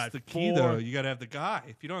in? We That's got the key, 4. though. You got to have the guy.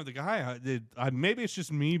 If you don't have the guy, maybe it's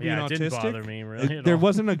just me being Yeah, it autistic. didn't bother me really at There all.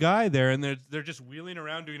 wasn't a guy there, and they're just wheeling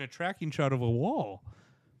around doing a tracking shot of a wall.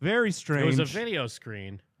 Very It strange. was a video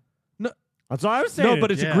screen. That's what I was saying. No,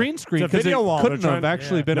 but it's a green screen It's a because it video wall. couldn't They're have trying-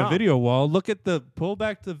 actually been No. a video wall. Look at the pull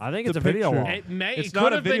back the. I think the it's a video picture. wall. It's It not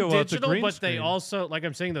could a have video been wall, it's a digital, green but they screen. also, like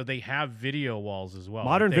I'm saying though, they have video walls as well.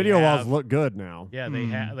 Modern Like, they video walls have- look good now. Yeah, they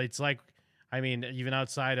have. It's like, I mean, even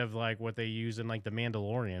outside of like what they use in like the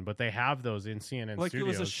Mandalorian, but they have those in CNN Like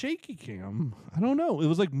studios. it was a shaky cam. I don't know. It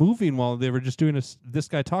was like moving while they were just doing this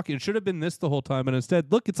guy talking. It should have been this the whole time, and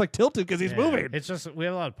instead, look, it's like tilted because he's Yeah. moving. It's just we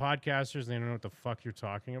have a lot of podcasters. They don't know what the fuck you're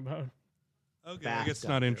talking about. Okay, I guess it's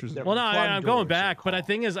not interesting. Well, no, I'm going back, but the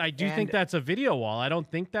thing is, I do think And- that's a video wall. I don't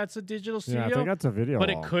think that's a digital studio. Yeah, I think that's a video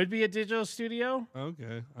but wall. it could be a digital studio.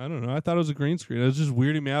 Okay, I don't know. I thought it was a green screen. It was just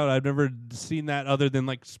weirding me out. I've never seen that other than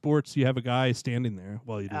like sports. You have a guy standing there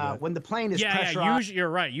while you do that. When the plane is Yeah, pressurized. usually, you're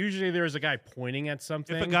right. Usually there's a guy pointing at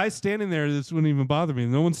something. If a guy's standing there, this wouldn't even bother me.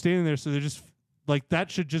 No one's standing there, so they're just like that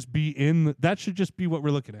should just be that should just be what we're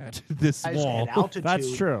looking at. This wall. At altitude,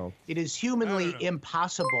 That's true. It is humanly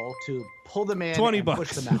impossible to pull them in $20 and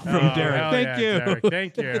push them out. from Derek. hell Thank yeah, you.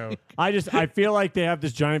 Derek. Thank you. I feel like they have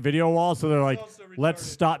this giant video wall, so they're like, let's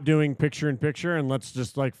stop doing picture in picture and let's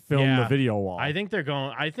just like film the Yeah. video wall. I think they're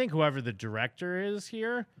going. I think whoever the director is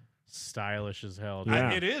here, stylish as hell. dude.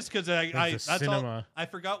 It is because It's the that's all. cinema. I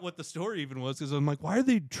forgot what the story even was because I'm like, why are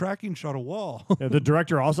they tracking shot a wall? Yeah, the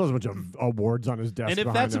director also has a bunch of awards on his desk. And if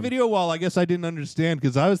behind that's a him. video wall, I guess I didn't understand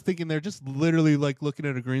because I was thinking they're just literally like looking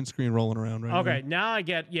at a green screen rolling around right Okay, now. now I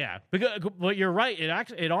get but you're right.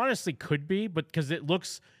 It honestly could be, but because it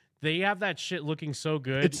looks, they have that shit looking so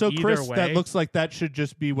good. It's so either crisp way. that looks like that should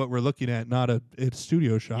just be what we're looking at, not a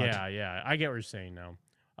studio shot. Yeah, I get what you're saying now.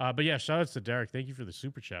 But yeah, shout outs to Derek. Thank you for the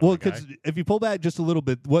super chat. Well, my guy. because if you pull back just a little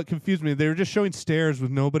bit, what confused me, they were just showing stairs with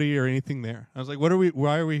nobody or anything there. I was like,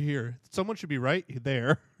 why are we here? Someone should be right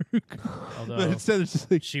there. Although But instead it's just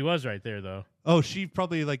like, she was right there though. oh, she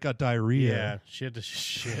probably like got diarrhea. Yeah, she had to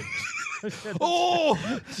shit. Oh,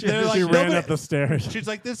 they're like, She ran nobody- up the stairs. She's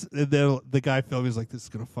like this. And the guy filming is like, this is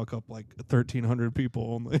gonna fuck up like 1,300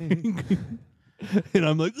 people only. And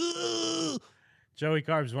I'm like, ugh. Joey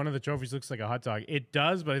Carbs, one of the trophies looks like a hot dog. It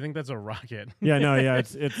does, but I think that's a rocket. Yeah, no, yeah,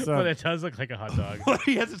 it's but it does look like a hot dog.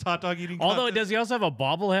 He has his hot dog eating. Although, contest. does he also have a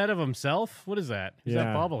bobblehead of himself? What is that? Who's that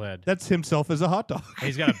Yeah. bobblehead? That's himself as a hot dog.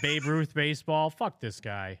 He's got a Babe Ruth baseball. Fuck this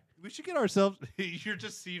guy. We should get ourselves. You're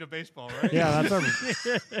just seeing a baseball, right? Yeah, that's our.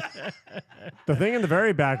 The thing in the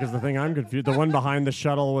very back is the thing I'm confused. The one behind the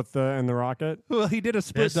shuttle with the rocket. Well, he did a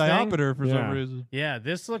split This thing? diopter for some Yeah. reason. Yeah,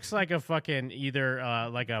 this looks like a fucking either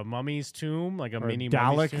like a mummy's tomb, like a Or mini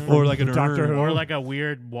Dalek mummy's tomb, from Or like an Doctor urn. Who. or like a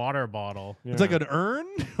weird water bottle. Yeah. It's like an urn,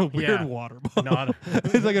 a weird Yeah. water bottle. Not-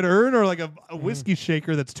 It's like an urn or like a whiskey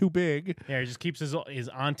shaker that's too big. Yeah, he just keeps his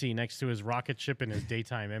auntie next to his rocket ship and his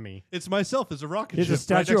daytime Emmy. It's myself as a rocket He's ship. a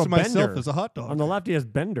statue right next of to myself Bender. as a hot dog. On the left, he has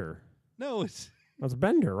Bender. No, it's That's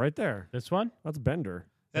Bender right there. This one? That's Bender.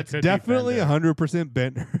 that's could be definitely Bender. 100%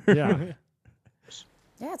 Bender. Yeah.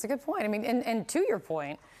 Yeah, it's a good point. I mean, and to your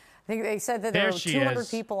point, I think they said that There there were she 200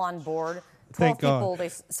 is. people on board. 12 Thank God. people they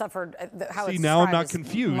suffered how See, it's now I'm described not as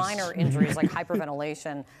confused. minor injuries like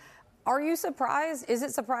hyperventilation. Are you surprised? Is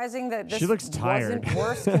it surprising that this She looks tired. wasn't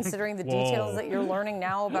worse considering the Whoa. details that you're learning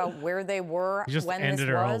now about where they were He just when ended this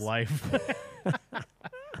her was? whole life.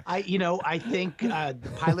 I think the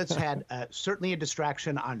pilots had certainly a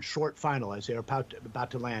distraction on short final as they were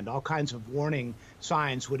about to land. All kinds of warning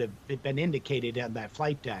signs would have been indicated on that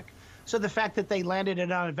flight deck. So the fact that they landed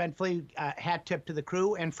it uneventfully, hat tip to the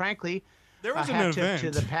crew, and frankly, There was a an hat tip event.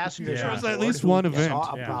 to the passengers. Yeah. There on was at board least who one event.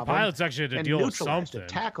 saw a Yeah, problem pilots actually had to and deal with neutralized something. it,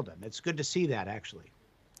 tackled them. It's good to see that, actually.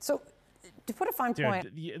 So, to put a fine point,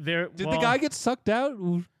 Did Did the guy get sucked out?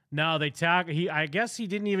 No, they I guess he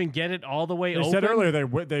didn't even get it all the way They open. said earlier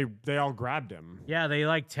they all grabbed him. Yeah, they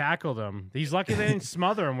like tackled him. He's lucky they didn't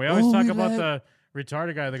smother him. We always talk about the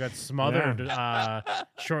retarded guy that got smothered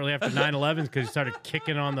shortly after 9/11 because he started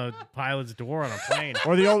kicking on the pilot's door on a plane.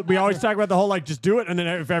 Or we always talk about the whole like just do it, and then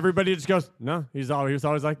if everybody just goes no, he was always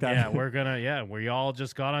like that. Yeah, we all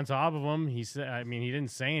just got on top of him. He said, I mean, he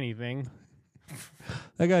didn't say anything.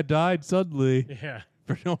 That guy died suddenly Yeah.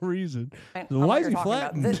 for no reason. on So what why is you're he talking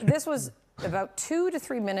about. flattened? This was about 2 to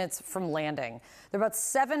 3 minutes from landing. They're about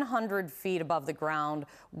 700 feet above the ground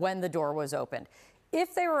when the door was opened.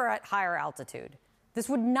 If they were at higher altitude, this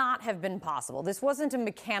would not have been possible. This wasn't a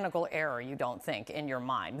mechanical error, you don't think, in your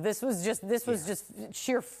mind. This was just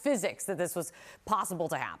sheer physics that this was possible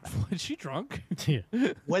to happen. Is she drunk? Yeah.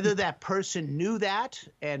 Whether that person knew that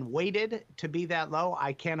and waited to be that low,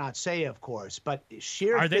 I cannot say, of course. But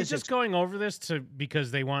sheer Are they physics. just going over this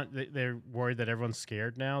because they're worried that everyone's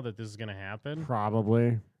scared now that this is going to happen?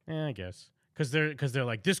 Probably. Yeah, I guess. Because they're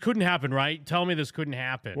like, this couldn't happen, right? Tell me this couldn't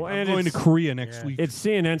happen. Well, I'm and going to it's- Korea next week. It's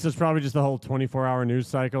CNN, so it's probably just the whole 24-hour news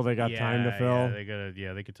cycle. They got time to fill.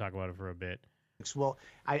 They could talk about it for a bit. Well,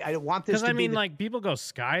 I want this Because to I be mean, the- like people go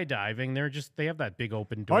skydiving, they have that big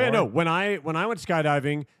open door. Oh yeah, no. When I went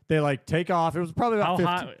skydiving, they like take off. It was probably about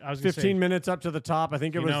How 15, high- I was gonna 15 say- minutes up to the top. I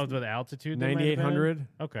think it You was know the altitude. they might have been? 9,800.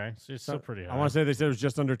 Okay, so it's still pretty high. I want to say they said it was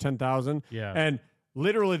just under 10,000. Yeah. And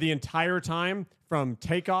literally the entire time from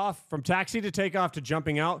taxi to takeoff to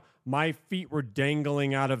jumping out, my feet were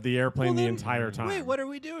dangling out of the airplane the entire time. Wait, what are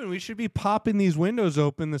we doing? We should be popping these windows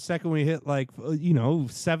open the second we hit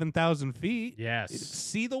 7,000 feet. Yes.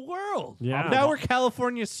 See the world. Yeah. Now we're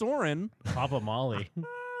California soaring. Papa Molly.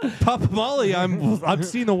 Papa Molly, I'm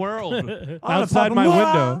seeing the world outside Papa my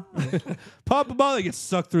Molly. window. Papa Molly gets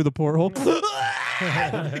sucked through the porthole.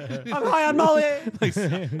 I'm high on Molly.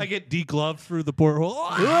 I get degloved through the porthole.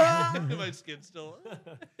 My skin's still.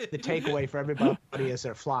 the takeaway for everybody as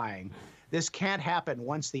they're flying. This can't happen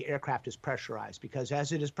once the aircraft is pressurized, because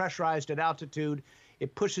as it is pressurized at altitude,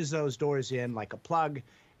 it pushes those doors in like a plug,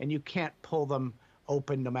 and you can't pull them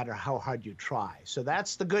open no matter how hard you try. So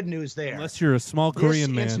that's the good news there. Unless you're a small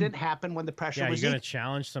Korean this man. incident happened when the pressure Yeah, was you're gonna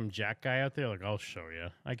challenge some jack guy out there? Like, I'll show you.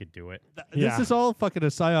 I could do it. This is all fucking a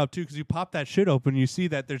psyop too, because you pop that shit open, you see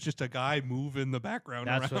that there's just a guy move in the background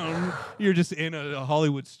That's around. You're just in a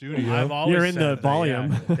Hollywood studio. I've always You're in said the that,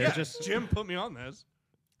 volume. yeah. They're Yeah, just Jim put me on this.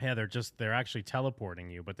 Yeah, they're actually teleporting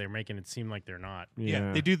you, but they're making it seem like they're not.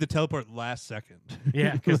 Yeah, they do the teleport last second.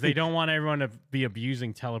 Yeah, because they don't want everyone to be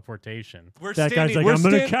abusing teleportation. That guy's like, I'm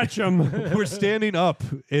going to catch him. We're standing up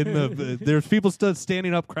in the. There's people still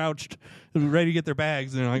standing up, crouched, ready to get their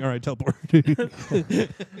bags, and they're like, all right, teleport.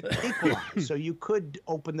 Equalize, so you could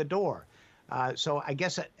open the door. So I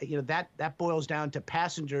guess that boils down to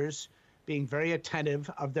passengers being very attentive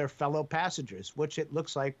of their fellow passengers, which it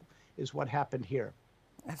looks like is what happened here.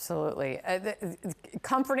 Absolutely.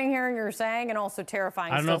 Comforting hearing you're saying, and also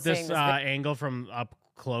terrifying. I don't know if still this seeing angle from up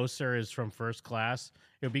closer is from first class.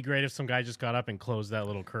 It would be great if some guy just got up and closed that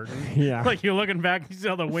little curtain. Yeah. Like you're looking back, you see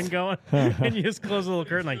all the wind going, and you just close the little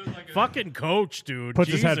curtain. Like fucking coach, dude.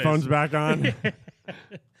 Puts Jesus. his headphones back on.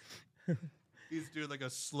 He's doing like a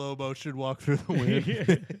slow motion walk through the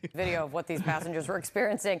wind. Video of what these passengers were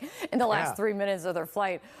experiencing in the last 3 minutes of their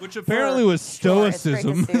flight. Which apparently was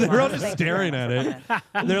stoicism. They're all just staring at it.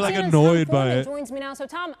 They're like annoyed by it. Joins me now. So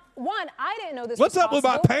Tom, I didn't know this What's was up with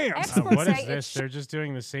my possible. pants? Experts What is say this? They're just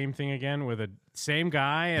doing the same thing again with a same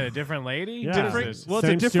guy and a different lady? Yeah. What is this? Well,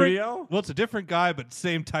 it's a different guy, but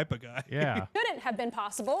same type of guy. Yeah. shouldn't have been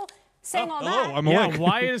possible. Saying all hello, that. I'm Yeah, awake.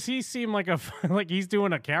 why does he seem like like he's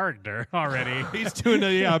doing a character already? He's doing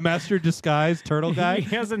a master disguise turtle guy.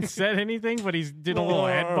 He hasn't said anything, but he's did a little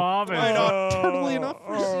head bob. Why not turtly enough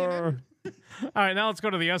for CNN? All right, now let's go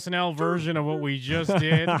to the SNL version of what we just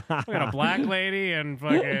did. We got a black lady and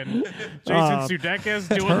fucking Jason Sudeikis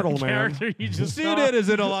doing Turtle the Man. character you just saw. CNN is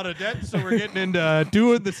in a lot of debt, so we're getting into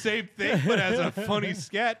doing the same thing, but as a funny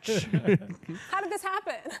sketch. How did this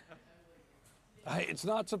happen? It's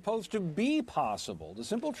not supposed to be possible. The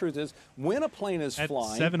simple truth is, when a plane is At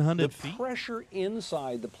flying, 700 the feet? pressure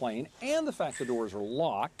inside the plane and the fact the doors are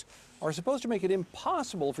locked are supposed to make it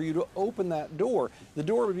impossible for you to open that door. The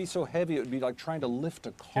door would be so heavy it would be like trying to lift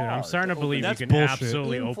a car. Dude, I'm starting to open believe it. you That's can bullshit.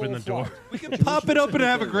 absolutely In open full the door. flight. We can pop it open and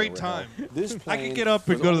have a great time. This I could plane get up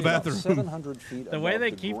and was go to only the about bathroom. 700 feet The way above they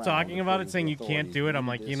the keep ground, talking about it, according saying to you can't authorities do it, I'm when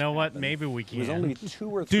like, this you know what? happened. Maybe we It was can. only 2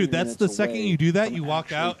 or 3 Dude, that's the minutes second away you do that, from you walk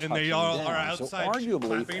actually out and they touching all down. are outside So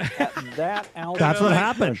arguably, clapping. at that altitude, That's what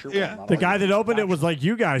happened. pressure Yeah. was The not guy only that opened it was like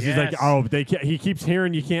you guys. He's like, Yes. oh, he keeps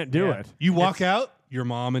hearing you can't do Yeah. it. You walk out, your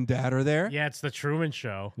mom and dad are there. Yeah, it's the Truman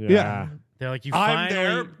Show. Yeah. They're like, you I'm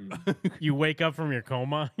finally, you wake up from your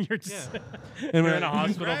coma. You're just, And you're we're in a like,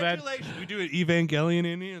 hospital bed. Congratulations. We do it Evangelion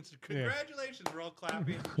Indians. Congratulations. We're all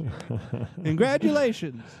clapping.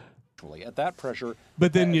 Congratulations. At that pressure,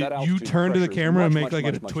 But then that you altitude turn to the pressure is camera and much, make much, like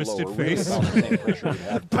a much, much twisted lower, really face. about the same pressure you'd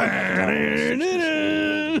have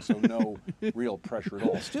so no real pressure at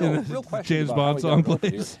all. Still, And real question James about Bond how we song got over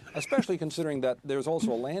here, plays. especially considering that there's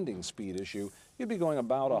also a landing speed issue. You'd be going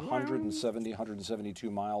about 170, 172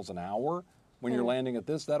 miles an hour. When you're landing at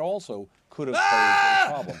this, that also could have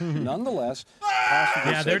posed a problem. Nonetheless,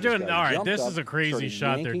 passengers Yeah, said they're this doing. guy All right, jumped this up, is a crazy started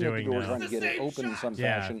shot they're yanking at the doing door, now. trying to get it open in some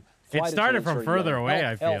Yeah. fashion. It Flight started attendants from started further yelling, away,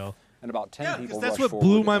 "Help, I help," feel. And about 10 people That's rushed what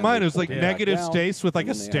blew forward my and mind. they It was like pulled back negative down, space with like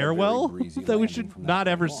and a then they had very stairwell breezy that we landing should from that not point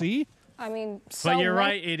ever on. see. I mean, But you're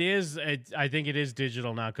many- right. It is. I think it is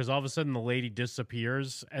digital now because all of a sudden the lady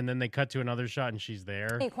disappears and then they cut to another shot and she's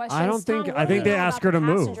there. Any questions? I don't think. Tom, I what do think you they know ask about her to the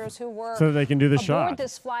move passengers who were so they can do the aboard shot.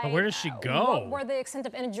 This flight, But where does she go? What were the extent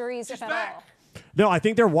of injuries, if at all? No, I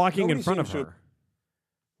think they're walking in Nobody front of seems her.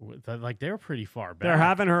 Like they're pretty far back. They're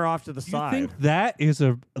having her off to the You side. think that is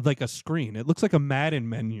a screen? It looks like a Madden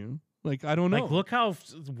menu. Like I don't know. Like look how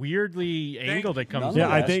weirdly angled it comes. Yeah,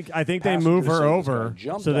 I in. think they move her over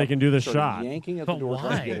so they can do the started shot. yanking at the But door, trying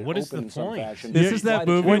to why? get it What is open the in some point? fashion. This is that Flight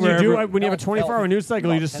movie When you attendants do where when you have a help, 24-hour news cycle,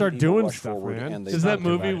 you about just 10 start people doing rushed stuff, forward, man. and they is that knocked her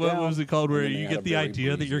movie? back What down, was it called? and Where then they you had a get the very idea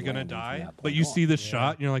that breezy you're gonna landing from die, that but point you on. see the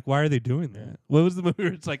shot and you're like, why are they doing that? What was the movie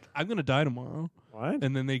where it's like, I'm gonna die tomorrow? What?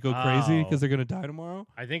 And then they go crazy Oh. because they're gonna die tomorrow.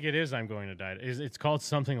 I think it is. I'm going to die. It's called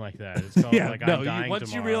something like that. It's called Yeah, like no. I'm dying Once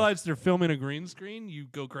tomorrow. you realize they're filming a green screen, you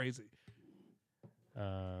go crazy.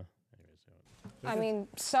 I mean,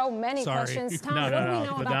 so many Sorry. questions. Tom, No, what no, do we no.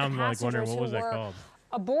 know But about now the I'm, like, wondering, passengers what who was that were called?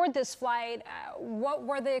 aboard this flight? What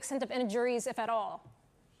were the extent of injuries, if at all?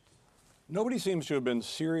 Nobody seems to have been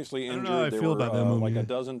seriously I don't injured. know how I There feel were about that movie. like a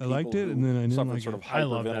dozen I people liked it, who and then I didn't suffered like sort it. of I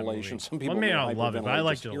love that movie. hyperventilation. Some Well, people maybe may I love it, but I hyperventilate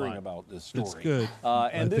liked just it a hearing lot. about this story. It's good.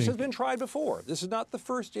 And this has think. been tried before. This is not the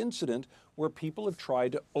first incident where people have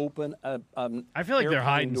tried to open a I feel like they're airplane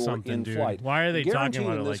hiding door something, in dude. flight. Why are they talking Guarantee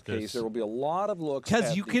about in it this like case, this? There will be a lot of looks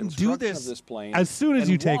Because at you the can do construction this of this plane as soon as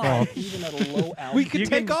and you take why, off. Even at a low altitude, We can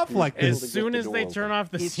take off like As this. soon as they turn off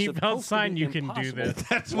the It's seatbelt supposed to sign, be you can do impossible. this.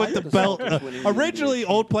 That's what the belt. Originally,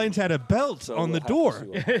 old planes had a belt So on we'll the have to door. see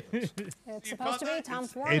what happens. It's supposed to be Tom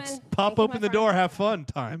Foreman. It's pop Thank you, open my the friend. door, have fun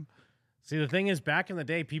time. See, the thing is, back in the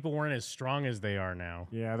day, people weren't as strong as they are now.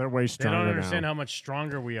 Yeah, they're way They stronger don't understand now. how much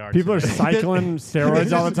stronger we are. People are today. cycling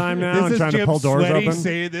steroids all the time now and trying to pull doors sweaty open.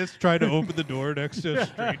 saying this, trying to open the door next to a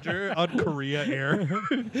stranger on Korea Air.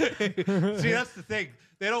 See, that's the thing.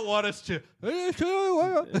 They don't want us to. They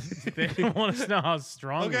don't want us to know how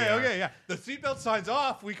strong we are. Okay, yeah. The seatbelt sign's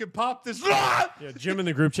off. We can pop this. Yeah, Jim in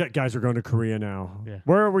the group chat, guys are going to Korea now. Yeah.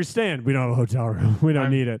 Where are we staying? We don't have a hotel room. We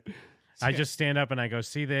don't need it. I just stand up and I go,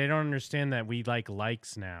 see, they don't understand that we like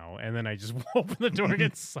likes now. And then I just open the door and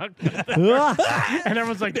get sucked out. And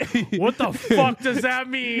everyone's like, what the fuck does that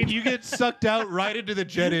mean? You get sucked out right into the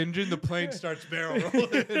jet engine. The plane starts barrel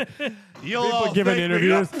rolling. You'll all People giving thank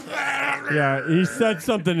me. interviews. Yeah, he said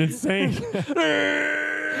something insane.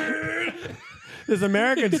 This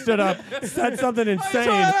American stood up, said something insane,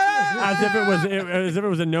 as if it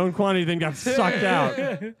was a known quantity, then got sucked out.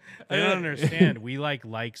 They don't understand. We like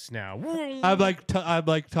likes now. I'm like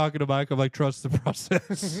talking to Mike. I'm like, trust the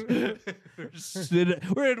process.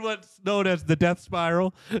 We're in what's known as the death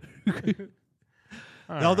spiral.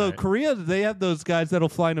 Although right. Korea, they have those guys that'll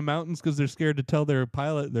fly into mountains because they're scared to tell their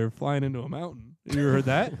pilot they're flying into a mountain. You heard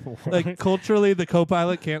that? Like culturally, the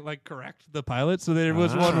co-pilot can't like correct the pilot. So there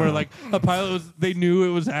was one where like a pilot was, they knew it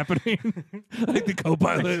was happening. Like the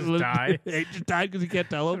co-pilot just died. He just died because he can't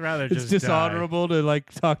tell him. Rather It's just dishonorable to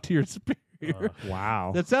like talk to your superior.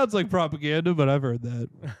 Wow. That sounds like propaganda, but I've heard that.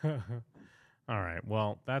 All right.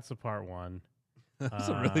 Well, that's the part one. That's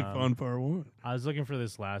a really fun part one. I was looking for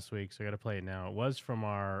this last week, so I got to play it now. It was from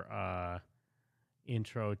our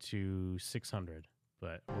intro to 600,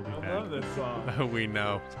 but we'll be back. I love this song. We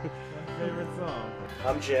know. My favorite song.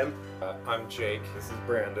 I'm Jim. I'm Jake. This is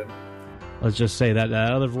Brandon. Let's just say that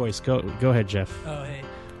other voice. Go ahead, Jeff. Oh, hey.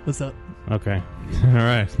 What's up? Okay. All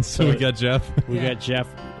right. So we got Jeff. We got Jeff,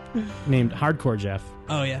 named Hardcore Jeff.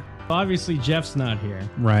 Oh, yeah. Obviously, Jeff's not here.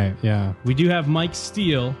 Right, yeah. We do have Mike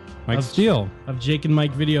Steele. Steele. Of Jake and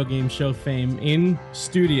Mike Video Game Show fame in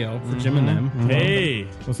studio for Jim and them. Hey.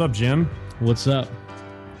 What's up, Jim? What's up?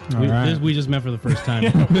 All right. We just met for the first time.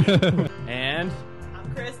 And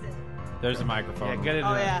I'm Kristen. there's a microphone. Oh,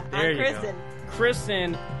 yeah. There I'm you Kristen. go.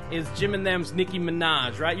 Kristen is Jim and them's Nicki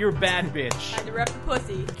Minaj, right? You're a bad bitch. I had to rep the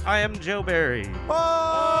pussy. I am Joe Barry. Now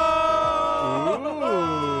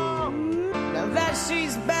that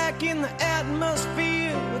she's back in the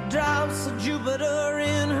atmosphere with drops of Jupiter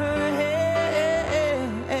in her head.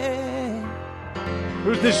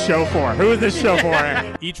 Who's this show for? Who is this show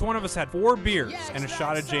for? Each one of us had 4 beers and a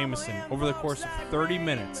shot of Jameson over the course of 30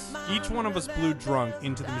 minutes. Each one of us blew drunk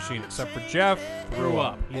into the machine, except for Jeff Threw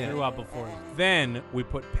up. He threw up before. Then we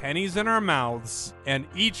put pennies in our mouths, and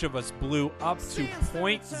each of us blew up to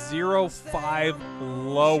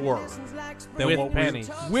 0.05 lower than With what pennies.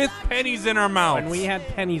 with pennies in our mouths. When we had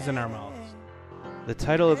pennies in our mouths. The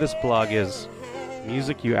title of this blog is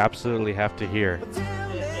Music You Absolutely Have to Hear.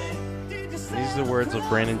 These are the words of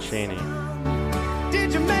Brandon Chaney.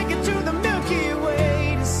 Did you make it to the Milky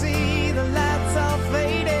Way to see the lights all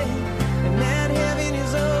faded and that heaven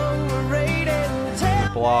is overrated? In the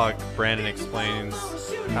blog, Brandon explains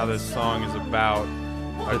how this song is about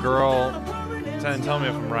a girl, and tell me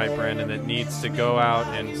if I'm right, Brandon, that needs to go out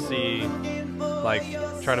and see, like,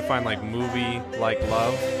 try to find, like, movie-like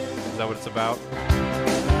love. Is that what it's about?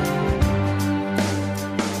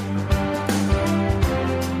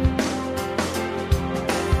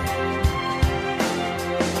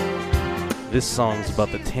 This song's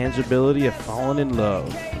about the tangibility of falling in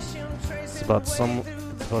love. It's about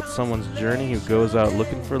someone's journey who goes out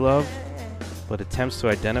looking for love, but attempts to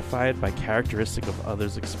identify it by characteristic of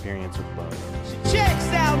others' experience with love. Checks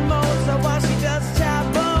out Mozart while she does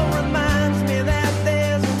chapel. Reminds me that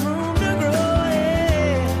there's room to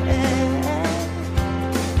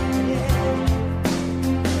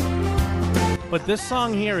grow. But this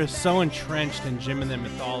song here is so entrenched in Jim and them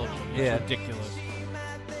mythology. It's ridiculous.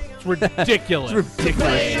 It's ridiculous. It's ridiculous.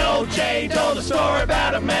 Plain old Jane told a story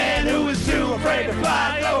about a man who was too afraid to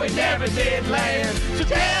fly, though he never did land. So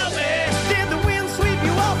tell me, Did the wind sweep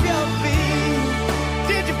you off your feet?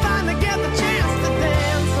 Did you finally get the chance to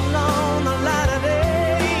dance along the light of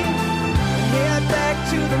day? Head back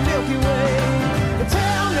to the Milky Way. But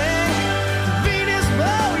tell me, did Venus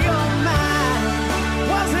blow your mind?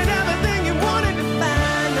 Was it everything you wanted to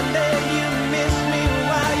find? And then you missed me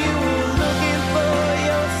while you were looking for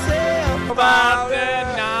yourself. About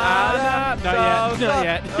Not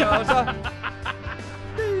yet.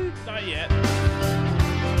 Not yet.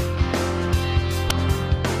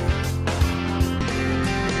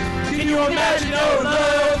 can you imagine oh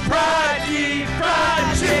love, pride, ye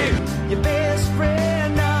pride too? Your best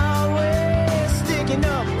friend always sticking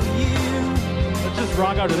up for you. Let's just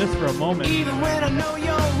rock out to this for a moment. Even when I know you're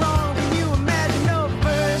wrong, can you imagine no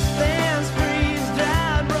first dance, freeze,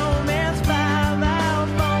 dried romance, 5-hour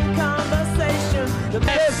phone conversation? The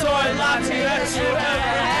best soy latte that you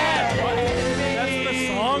ever had. That's the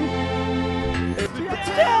song?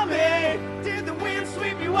 Tell me, did the wind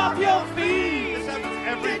sweep you off your feet?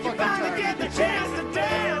 Did you finally get the chance to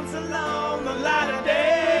dance along the light of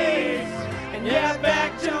days? And yeah,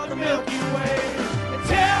 back to the Milky Way. And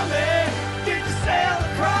tell me, did you sail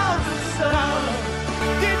across the sun?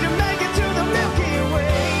 Did you make it to the Milky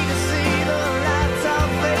Way to see the lights all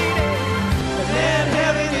fading? And then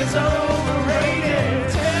heaven is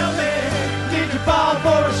overrated. Tell me, did you fall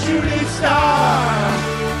for a shooting star?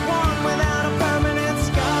 One without a permanent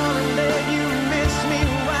scar, and then you missed me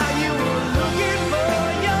while you were looking for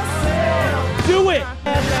yourself. Do it!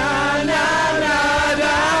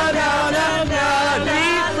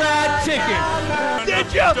 Deep fried chicken. Did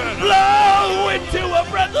you blow into a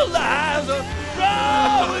breathalyzer?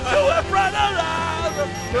 Blow into a breathalyzer.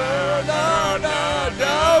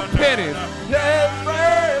 No pennies. Never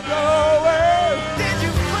away. Did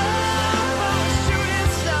you fall for a shooting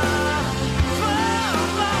star? Fall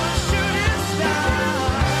for a shooting star.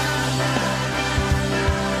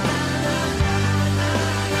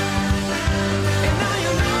 And now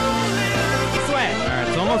you're lonely. Sweat. All right,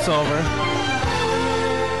 it's almost over.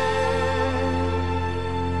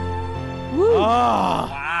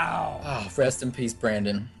 Wow. Oh, rest in peace,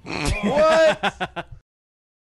 Brandon. What?